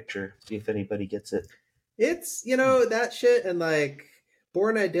profile picture. See if anybody gets it. It's that shit, and like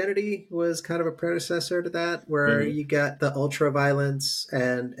Born Identity was kind of a predecessor to that, where Mhm. you got the ultra violence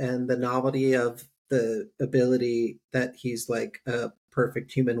and the novelty of the ability that he's like a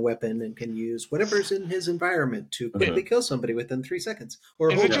perfect human weapon and can use whatever's in his environment to quickly kill somebody within 3 seconds or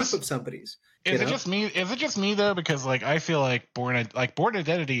a Is whole it group just- of somebody's. Is You it know? just me? Is it just me though? Because like I feel like Born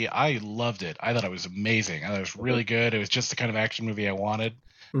Identity, I loved it. I thought it was amazing. I thought it was really good. It was just the kind of action movie I wanted.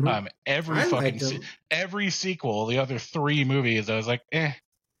 Mhm. Every I fucking liked him. every sequel, the other 3 movies, I was like,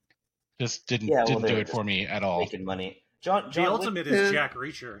 just didn't Yeah, well, do they're it for me at all. Making money. John The Wick, ultimate is Yeah. Jack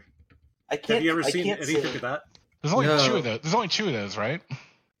Reacher. I can't, Have you ever I seen can't anything say- of that? There's only No. 2 of those. There's only 2 of those, right?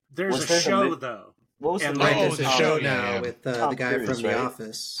 There's Was a there the show, mo- though. What was And the like, Right, Oh, there's the a show, show yeah, now yeah. with Tom the guy Cruise, from right? The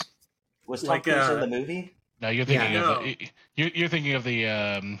Office. Was Tom like, Cruise in the movie? No, you're thinking Yeah. of the, you're thinking of the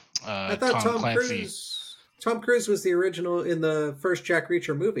I thought Tom Tom Clancy. Cruise. Tom Cruise was the original in the first Jack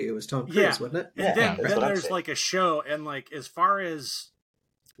Reacher movie. It was Tom Cruise, Yeah. wasn't it? And Yeah, then, that's then what I'm there's saying. like a show, and like as far as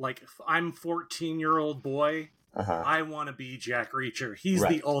like if I'm 14-year-old boy, Uh-huh. I want to be Jack Reacher. He's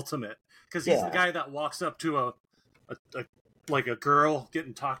Right. the ultimate because he's Yeah. the guy that walks up to a like a girl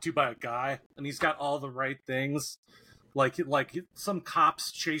getting talked to by a guy, and he's got all the right things. Like some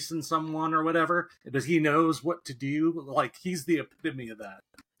cops chasing someone or whatever, but he knows what to do. Like he's the epitome of that.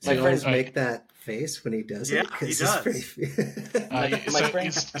 Does he My always friend- make that face when he does Yeah, it? 'Cause he it's does. pretty- My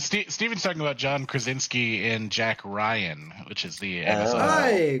friend- Steven's talking about John Krasinski in Jack Ryan, which is the Amazon.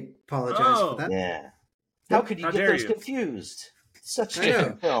 I apologize Oh. for that. Yeah. How could you How get dare those you. confused? Such I know.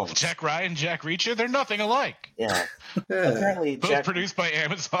 different films. Jack Ryan, Jack Reacher, they're nothing alike. Yeah. Yeah. Apparently, Both Jack. produced by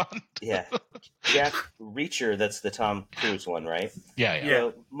Amazon. Yeah. Jack Reacher. That's the Tom Cruise one, right? Yeah. Yeah.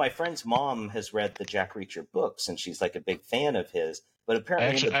 So my friend's mom has read the Jack Reacher books, and she's like a big fan of his. But I apparently,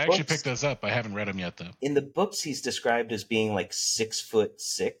 actually, I actually picked those up. I haven't read them yet, though. in the books, he's described as being like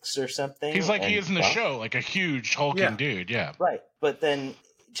 6'6" or something. He's like he and is in the buff. show, like a huge hulking Yeah. dude. Yeah. Right, but then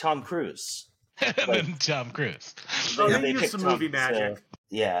Tom Cruise. And then Tom Cruise. Oh, They they used picked some Tom, movie magic.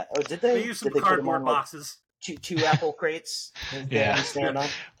 Yeah. Oh, did They they? used some Did they put him cardboard on, like, boxes. two apple crates. Yeah. To stand on.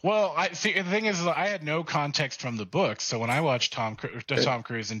 Well, I see. The thing is, I had no context from the books, so when I watched Tom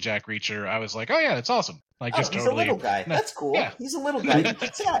Cruise and Jack Reacher, I was like, "Oh yeah, that's awesome!" Like, just he's totally. a little guy. That's cool. Yeah. He's a little guy. He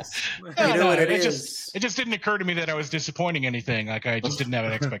kicks ass. No, You know what it it is? just didn't occur to me that I was disappointing anything. Like, I just didn't have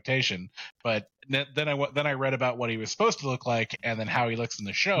an expectation. But then I read about what he was supposed to look like, and then how he looks in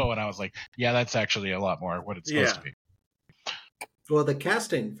the show, and I was like, "Yeah, that's actually a lot more what it's supposed to be." Well, the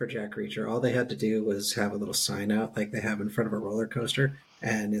casting for Jack Reacher, all they had to do was have a little sign out like they have in front of a roller coaster,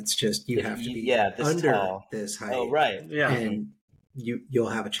 and it's just you have to be under this height. Oh, right. Yeah. And you'll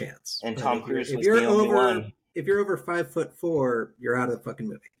have a chance. And But Tom Cruise if was you're the only over, one. If you're over 5'4", you're out of the fucking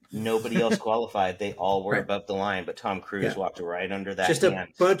movie. Nobody else qualified. They all were Right. above the line, but Tom Cruise walked right under that Just hand. a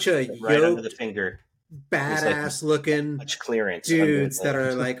bunch of right under the yoked, finger. badass looking Much clearance. dudes under that the-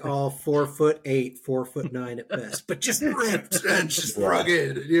 are like all 4'8", 4'9" at best, but just ripped and just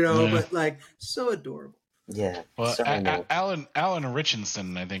rugged, Yeah. but like so adorable. Yeah. Well, so nice. Alan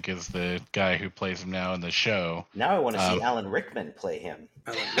Richardson, I think, is the guy who plays him now in the show. Now I want to see Alan Rickman play him.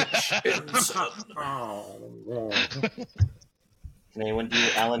 Oh, Can anyone do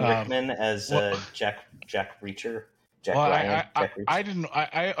Alan Rickman as Jack Reacher? Jack Well, Ryan? Jack Reacher? I didn't.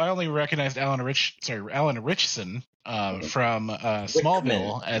 I only recognized Alan Richardson from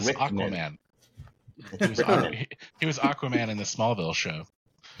Smallville as Rickman. Aquaman. He was Aquaman in the Smallville show,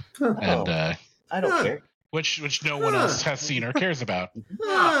 Huh. and I don't Huh. care. which no one else has seen or cares about.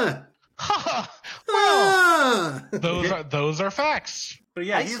 Ah, Well, ah. those are facts. but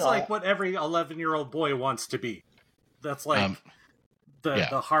yeah, I he's saw like it. what every 11-year-old boy wants to be. That's like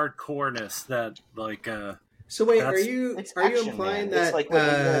the hardcoreness that like. So wait, That's- are you It's implying action, man. that It's like what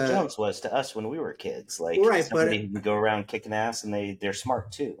Indiana Jones was to us when we were kids. Like Right, somebody who can go around kicking ass, and they're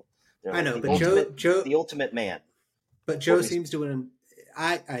smart too. They're I like know, the but ultimate, Joe, the ultimate man. but Joe What is- seems to.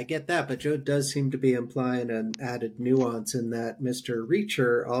 I get that, but Joe does seem to be implying an added nuance in that Mr.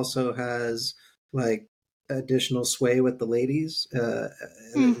 Reacher also has like additional sway with the ladies.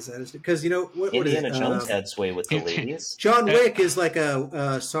 Is that because what Indiana is it? Jones had sway with the he- ladies. John Wick is like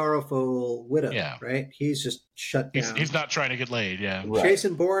a sorrowful widow, Yeah. right? He's just shut down. He's not trying to get laid. Yeah. Right.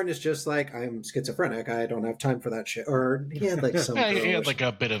 Jason Bourne is just like, I'm schizophrenic. I don't have time for that shit. Or he had like some. Yeah, he girl had or like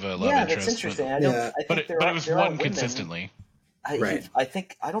a bit of a love Yeah, interest. that's interesting. But, I don't. Yeah. I think but there it was are one women- consistently. Right.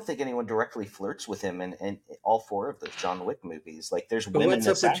 I don't think anyone directly flirts with him in all four of those John Wick movies. Like there's But women what's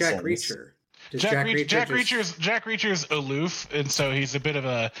up with assassins. Jack Reacher? Does Jack just- Reacher's aloof, and so he's a bit of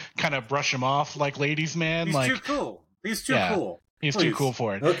a kind of brush him off like ladies man. He's like too cool. He's too Yeah. cool. he's Please. too cool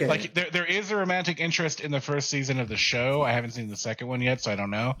for it. Okay. Like there is a romantic interest in the first season of the show. I haven't seen the second one yet, so I don't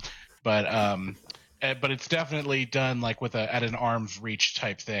know. But it's definitely done like at an arm's reach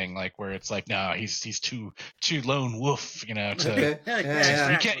type thing, like where it's like, no, he's too lone wolf, To, Okay. Yeah,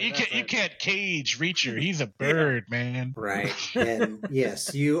 Yeah. You can't cage Reacher. He's a bird, man. Right. And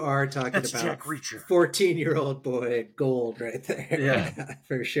yes, you are talking That's about Jack Reacher. 14-year-old boy gold right there. Yeah.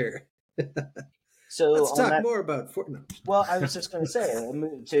 For sure. So Let's on talk that, more about Fortnite. well, I was just going to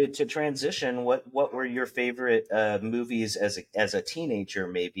say to transition. What were your favorite movies as a teenager,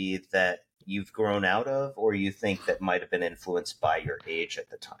 maybe that you've grown out of, or you think that might have been influenced by your age at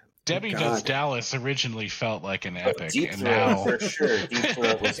the time? Debbie God. Does Dallas originally felt like an epic, Deep and Throat, now for sure. Deep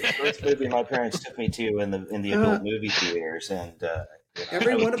Throat was the first movie my parents took me to in the adult movie theaters, and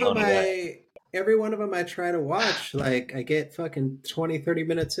Every I was one of blown them away. every one of them I try to watch, like I get fucking 20-30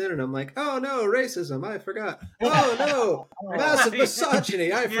 minutes in and I'm like, oh no, racism, I forgot. Oh no, massive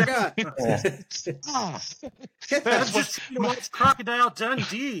misogyny, I forgot. That's just watch Crocodile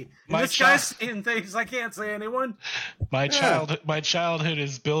Dundee. And My this guy's saying things I can't say anyone. my childhood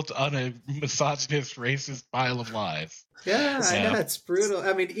is built on a misogynist, racist pile of lies. Yeah, I Yeah. know, it's brutal.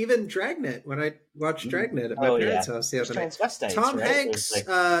 I mean, even Dragnet, when I watched Dragnet at my parents' house the other night. Transvestites, Tom right? Hanks, It was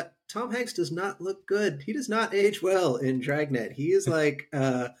like- Tom Hanks does not look good. He does not age well in Dragnet. He is like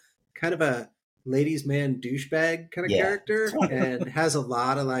kind of a ladies' man douchebag kind of Yeah. character, and has a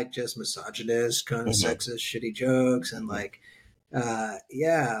lot of like just misogynist, kind of Mhm. sexist, shitty jokes, and like,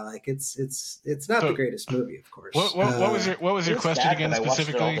 like it's not the So, greatest movie, of course. What was your It was question bad, again but I watched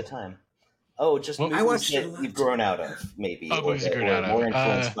it all specifically? the time. Oh, just Well, movies I watched it a that lot. you've grown out of, maybe, Oh, or movies you that grew were out of. more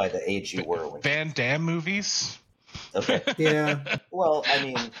influenced by the age you were when. Van Damme movies? Okay. Yeah, Well, I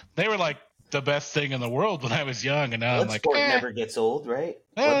mean, They were like the best thing in the world when I was young, and now I'm like, Bloodsport never gets old, right?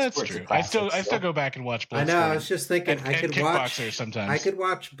 that's Bloodsport's a true. classic, I still go back and watch Bloodsport. I know. I was just thinking and, I and could watch. Kickboxer sometimes. I could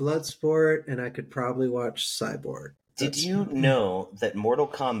watch Bloodsport, and I could probably watch Cyborg. Did you know that Mortal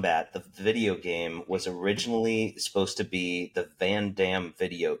Kombat, the video game, was originally supposed to be the Van Damme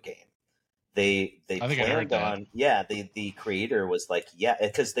video game? They I think I heard planned that. on the creator was like, yeah,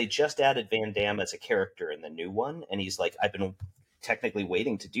 because they just added Van Damme as a character in the new one, and he's like, I've been technically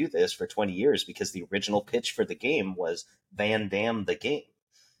waiting to do this for 20 years because the original pitch for the game was Van Damme the game,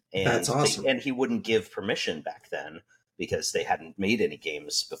 That's awesome. and he wouldn't give permission back then because they hadn't made any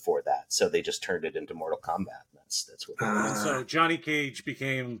games before that, so they just turned it into Mortal Kombat. That's what. And so Johnny Cage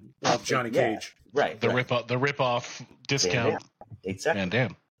became Johnny Yeah. Cage. Right. The right. rip off discount. Exactly. Van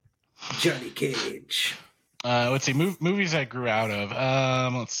Damme. Johnny Cage. Let's see, movies I grew out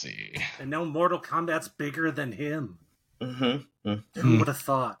of. Let's see. And now Mortal Kombat's bigger than him. Mm-hmm. Who would have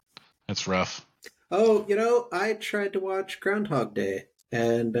thought? That's rough. Oh, I tried to watch Groundhog Day,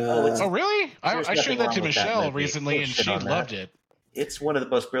 and Oh, really? I There's showed nothing that wrong to with that Michelle movie. recently, Don't and shit she on that. loved it. It's one of the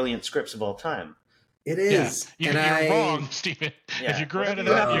most brilliant scripts of all time. it is. Yeah, and you're wrong, Stephen. Yeah. If you grew out of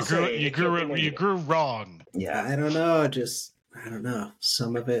Whatever that, you have to say, you it can't be grew negative. wrong. Yeah. I don't know. I don't know.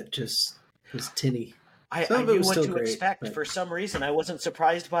 Some of it just was tinny. I Some of it knew was what still to great, expect. but- For some reason, I wasn't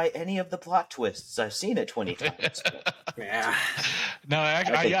surprised by any of the plot twists. I've seen it 20 times. Yeah. No,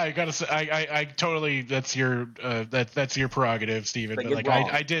 think- yeah, I gotta say, I totally. That's your that's your prerogative, Stephen. But But you're like wrong.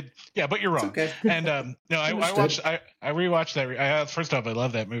 I did, yeah, but you're It's wrong. okay. And no, I Understood. watched, I rewatched that. First off, I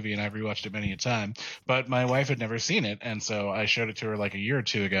love that movie, and I've rewatched it many a time. But my wife had never seen it, and so I showed it to her like a year or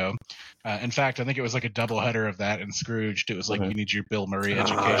two ago. In fact, I think it was like a double header of that and Scrooged. It was like, Mhm. you need your Bill Murray Oh,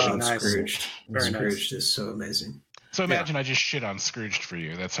 education. nice. Scrooged. Very nice. Scrooged is so amazing. So imagine I just shit on Scrooged for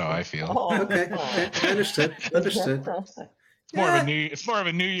you. That's how I feel. Oh, Okay. Understood. Understood. It's more of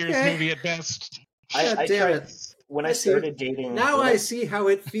a New Year's Okay. movie at best. God I damn tried it. when I I see. started dating. Now when I see how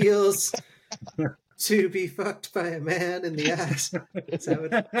it feels to be fucked by a man in the ass. Is that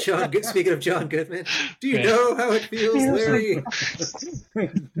what speaking of John Goodman, do you Yeah. know how it feels, Larry?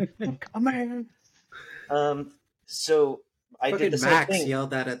 Come on. So I Fucking did the same Max thing.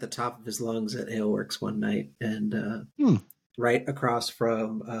 yelled that at the top of his lungs at Aleworks one night, and Hmm. right across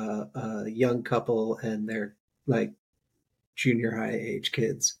from a young couple and their like junior high age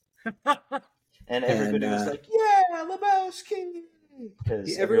kids. And everybody And, was like, "Yeah, Lebowski."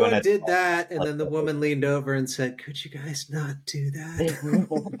 Because Everyone did that, and then the woman leaned over and said, "Could you guys not do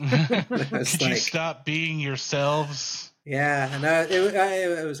that?" was Could you like- stop being yourselves? Yeah, and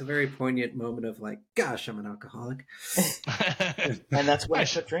it was a very poignant moment of like, "Gosh, I'm an alcoholic." and that's when I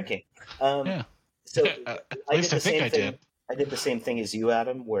Nice. quit drinking. Yeah. So At I least did I the think same I thing. did. I did the same thing as you,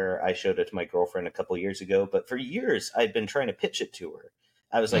 Adam, where I showed it to my girlfriend a couple years ago. But for years, I'd been trying to pitch it to her.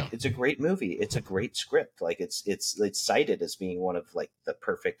 I was like, Yeah. "It's a great movie. It's a great script. Like it's cited as being one of like the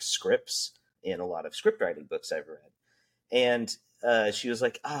perfect scripts in a lot of script writing books I've read." And she was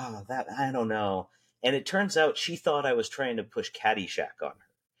like, that I don't know." And it turns out she thought I was trying to push Caddyshack on her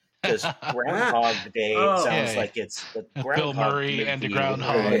because Groundhog Day Oh. sounds Yeah. like it's the Bill Groundhog Murray and the movie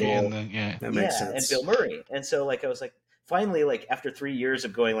Groundhog, with and the, yeah. That makes yeah, sense. and Bill Murray. And so like I was like, finally, like after 3 years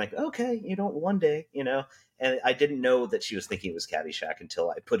of going like, okay, one day, and I didn't know that she was thinking it was Caddyshack until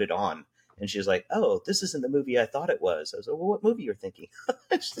I put it on. And she was like, "Oh, this isn't the movie I thought it was." I was like, "Well, what movie you're thinking?"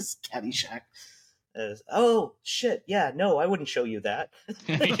 It's just Caddyshack. Oh shit! Yeah, no, I wouldn't show you that.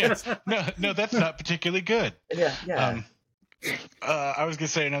 Yes. No, that's not particularly good. Yeah. I was gonna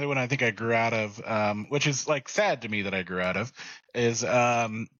say another one I think I grew out of, which is like sad to me that I grew out of, is a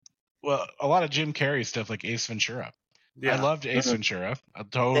lot of Jim Carrey stuff like Ace Ventura. Yeah. I loved Ace Mhm. Ventura. I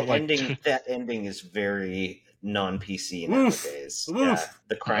totally That ending is very non-PC Oof. nowadays. Oof. Yeah,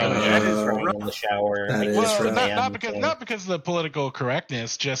 the crying, That is crying rough. in the shower. That like, is well, rough. not because of the political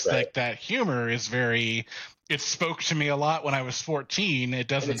correctness, just Right. like that humor is very. It spoke to me a lot when I was 14. It and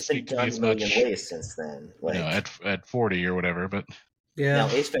doesn't it's been speak to me done as a much, million ways since then. Like at 40 or whatever. But Yeah, now,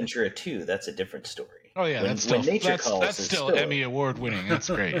 Ace Ventura 2, that's a different story. oh yeah, When- that's still when Nature Calls that's is still still- Emmy award winning. That's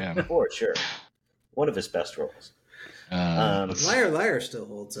great. Yeah. For sure, one of his best roles. Let's- Liar Liar still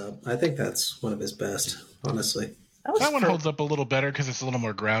holds up. I think that's one of his best, honestly. that one holds up a little better because it's a little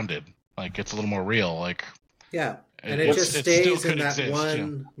more grounded. Like it's a little more real. Like Yeah, and it It's- just it still stays could in that exist,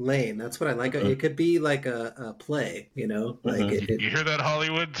 one lane. That's what I like. Mhm. It could be like a play, like Mhm. it, you hear that,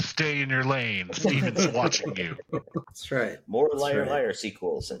 Hollywood? Stay in your lane. Steven's watching you. that's right. More That's Liar right. Liar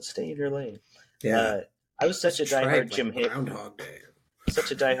sequels and stay in your lane. Yeah, I was such a Tried diehard like Jim Groundhog Day.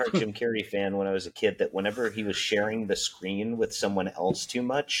 such a diehard Jim Carrey fan when I was a kid that whenever he was sharing the screen with someone else too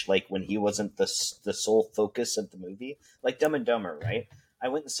much, like when he wasn't the sole focus of the movie, like Dumb and Dumber, right? I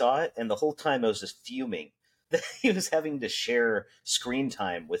went and saw it, and the whole time I was just fuming that he was having to share screen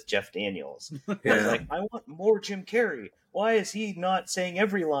time with Jeff Daniels. I was Yeah, like, I want more Jim Carrey. Why is he not saying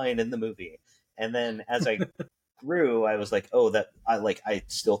every line in the movie? And then as I through, I was like, oh, I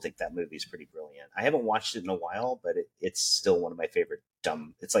still think that movie's pretty brilliant. I haven't watched it in a while, but it's still one of my favorite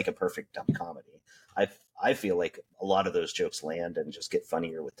it's like a perfect dumb comedy. I feel like a lot of those jokes land and just get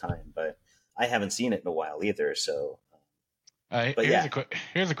funnier with time, but I haven't seen it in a while either. So,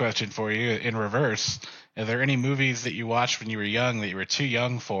 here's a question for you in reverse. Are there any movies that you watched when you were young that you were too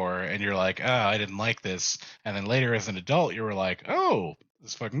young for, and you're like, oh, I didn't like this, and then later as an adult you were like, oh,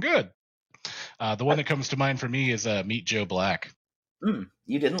 this is fucking good? The one that comes to mind for me is Meet Joe Black.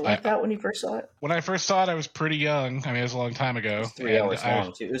 You didn't like that when you first saw it? When I first saw it, I was pretty young. I mean, it was a long time ago. It's 3 hours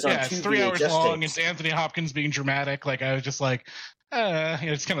long, too. It was on it's 3 hours long. It's Anthony Hopkins being dramatic. Like, I was just like,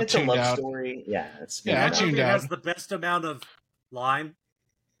 it's kind of tuned out. It's a love story. Yeah, I tuned out. It has the best amount of line.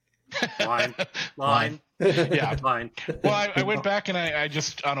 Yeah, fine. Well, I went back and I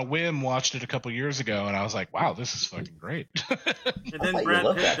just on a whim watched it a couple years ago, and I was like, "Wow, this is fucking great." And then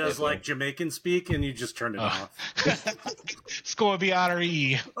Brad Pitt does like Jamaican speak, and you just turn it off.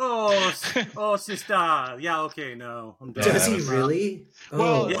 Scorbiare. Oh, sister. Yeah, okay, no. I'm done. Does he really?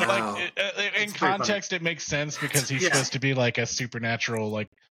 Well, wow. In context, it makes sense because he's supposed to be like a supernatural like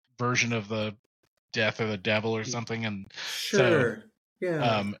version of the death or the devil or something, and sure.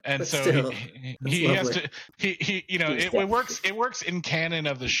 Yeah, and so still, he has to it works in canon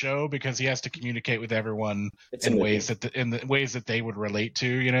of the show because he has to communicate with everyone in ways that they would relate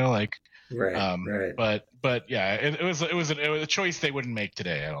to, right. But yeah, it was a choice they wouldn't make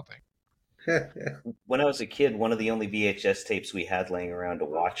today, I don't think. When I was a kid, one of the only VHS tapes we had laying around to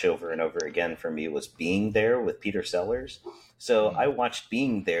watch over and over again for me was Being There with Peter Sellers. So I watched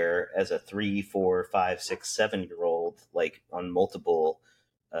Being There as a 3, 4, 5, 6, 7-year-old, like on multiple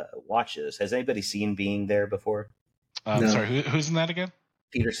watches. Has anybody seen Being There before? No. Sorry, who's in that again?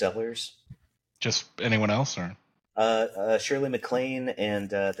 Peter Sellers. Just anyone else, or? Shirley MacLaine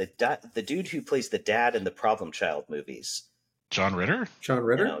and the dude who plays the dad in the Problem Child movies. John Ritter?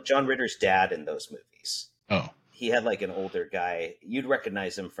 No, John Ritter's dad in those movies. Oh. He had like an older guy. You'd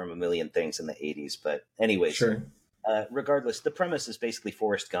recognize him from a million things in the 80s, but anyways. Sure. Regardless, the premise is basically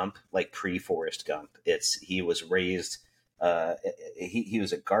Forrest Gump, like pre-Forrest Gump. He was raised, he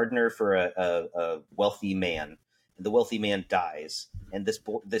was a gardener for a wealthy man. And the wealthy man dies, and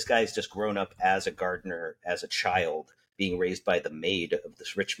this guy's just grown up as a gardener as a child, being raised by the maid of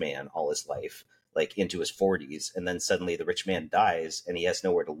this rich man all his life, like into his 40s, and then suddenly the rich man dies, and he has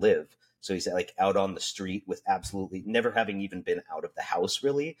nowhere to live. So he's like out on the street with absolutely never having even been out of the house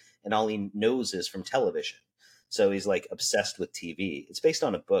really, and all he knows is from television. So he's like obsessed with TV. It's based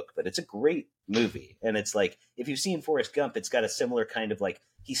on a book, but it's a great movie. And it's like, if you've seen Forrest Gump, it's got a similar kind of like,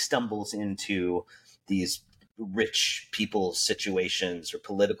 he stumbles into these rich people's situations or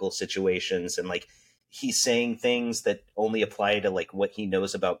political situations. And like, he's saying things that only apply to like what he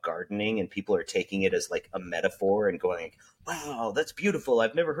knows about gardening. And people are taking it as like a metaphor and going, wow, that's beautiful.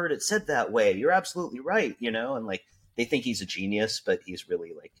 I've never heard it said that way. You're absolutely right. And like, they think he's a genius, but he's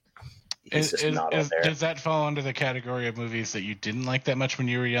really like, does that fall under the category of movies that you didn't like that much when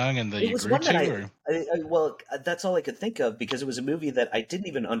you were young and that you grew to? Well, that's all I could think of because it was a movie that I didn't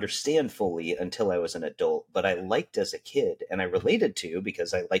even understand fully until I was an adult, but I liked as a kid and I related to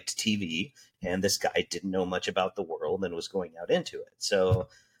because I liked TV and this guy didn't know much about the world and was going out into it. So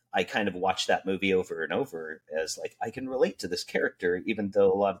I kind of watched that movie over and over as like, I can relate to this character, even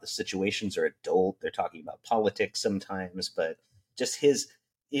though a lot of the situations are adult. They're talking about politics sometimes, but just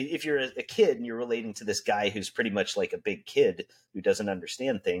if you're a kid and you're relating to this guy who's pretty much like a big kid who doesn't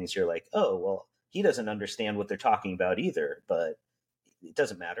understand things, you're like, oh, well, he doesn't understand what they're talking about either, but it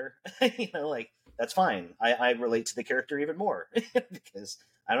doesn't matter. Like, that's fine. I relate to the character even more because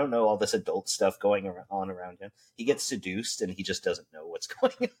I don't know all this adult stuff going on around him. He gets seduced and he just doesn't know what's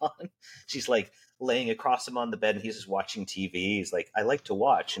going on. She's like laying across him on the bed and he's just watching TV. He's like, I like to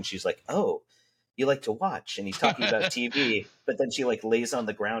watch. And she's like, oh, you like to watch, and he's talking about TV, but then she like lays on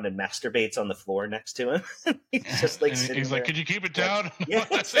the ground and masturbates on the floor next to him. He's just like sitting he's like, could you keep it down? Yeah,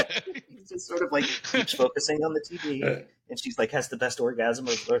 he just sort of like keeps focusing on the TV, and she's like has the best orgasm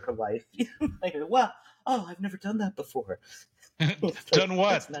of her life. Like, wow, oh, I've never done that before. Done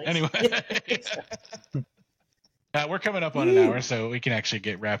what? Nice. Anyway, we're coming up on an hour, so we can actually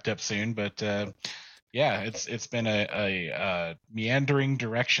get wrapped up soon, but. Yeah, it's been a meandering,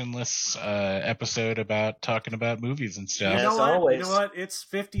 directionless episode about talking about movies and stuff. You know what? It's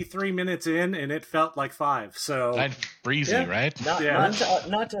 53 minutes in, and it felt like 5. So that's breezy, right? Not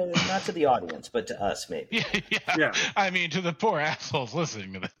to the audience, but to us, maybe. Yeah. I mean, to the poor assholes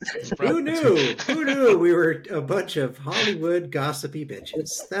listening to this. Who knew? Who knew we were a bunch of Hollywood gossipy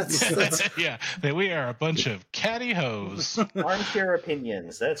bitches? That's yeah. That we are a bunch of catty hoes. Armchair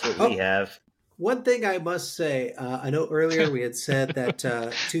opinions. That's what we have. One thing I must say, I know earlier we had said that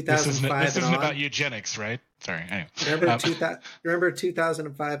 2005 this isn't and on. about eugenics, right? Sorry. Anyway. Remember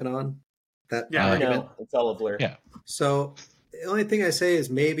 2005 and on? That Yeah. argument? No, it's all a blur. Yeah. So the only thing I say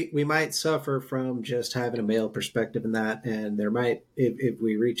is maybe we might suffer from just having a male perspective in that, and there might, if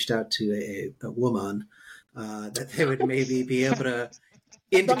we reached out to a woman, that they would maybe be able to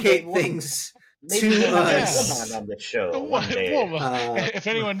indicate things Maybe to we'll have us. a woman on the show Woman. one day. If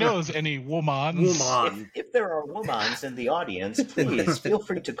anyone knows any womans, Woman. If there are womans in the audience, please feel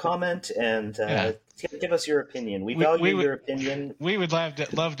free to comment and give us your opinion. We value your opinion. we would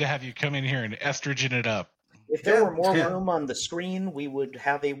love to have you come in here and estrogen it up. If there were more room on the screen, we would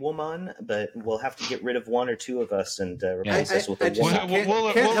have a woman, but we'll have to get rid of one or two of us and replace us with a woman. We'll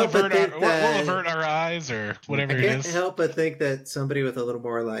avert our eyes or whatever it is. I can't help but think that somebody with a little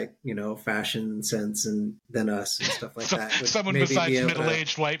more like, fashion sense than us and stuff like that. Would Someone maybe besides be able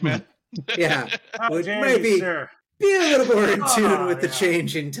middle-aged white men. Yeah. How Would dare maybe you, sir? be a little more in tune with the yeah.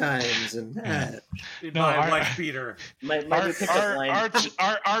 changing times and My wife beater. My new pickup line.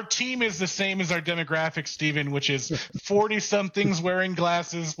 Our team is the same as our demographic, Stephen, which is 40-somethings wearing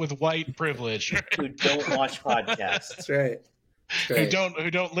glasses with white privilege. Who don't watch podcasts. That's right. Who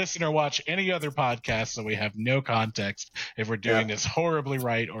don't listen or watch any other podcast, so we have no context if we're doing this horribly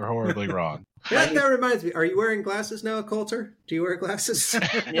right or horribly wrong. That reminds me. Are you wearing glasses now, Coulter? Do you wear glasses?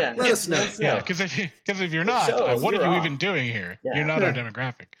 Yeah. Let us know. Yeah, because if you're not, So, what are you're you off. even doing here? Yeah. You're not our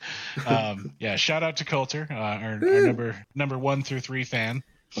demographic. Shout out to Coulter, our number 1 through 3 fan.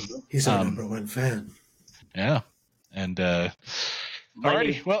 He's our number one fan. Yeah, and My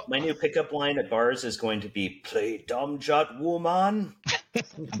alrighty. new pickup line at bars is going to be "Play dumb jut woman."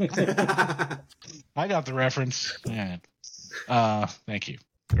 I got the reference. Yeah. Thank you.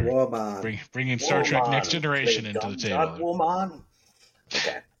 Woman. Bringing Star Trek Woman. Next Generation Play into dumb the jut table. woman.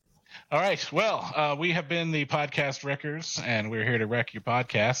 Okay. All right. Well, we have been the Podcast Wreckers, and we're here to wreck your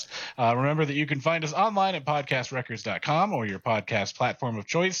podcast. Remember that you can find us online at podcastwreckers.com or your podcast platform of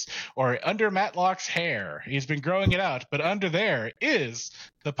choice, or under Matlock's hair. He's been growing it out, but under there is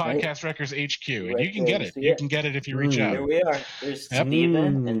the Podcast Wreckers HQ, and you can get it. You can get it if you reach out. Here we are. There's Yep.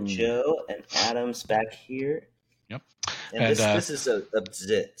 Steven and Joe and Adam's back here. Yep. And this is a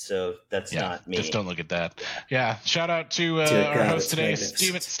zit, so that's not me. Just don't look at that. Yeah. Shout out to Dear our God, host it's today,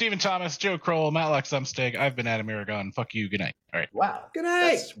 magnificent. Stephen Thomas, Joe Kroll, Matlock Zumsteg. I've been Adam Aragon. Fuck you. Good night. All right. Wow. Good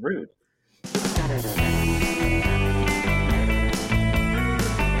night. That's rude.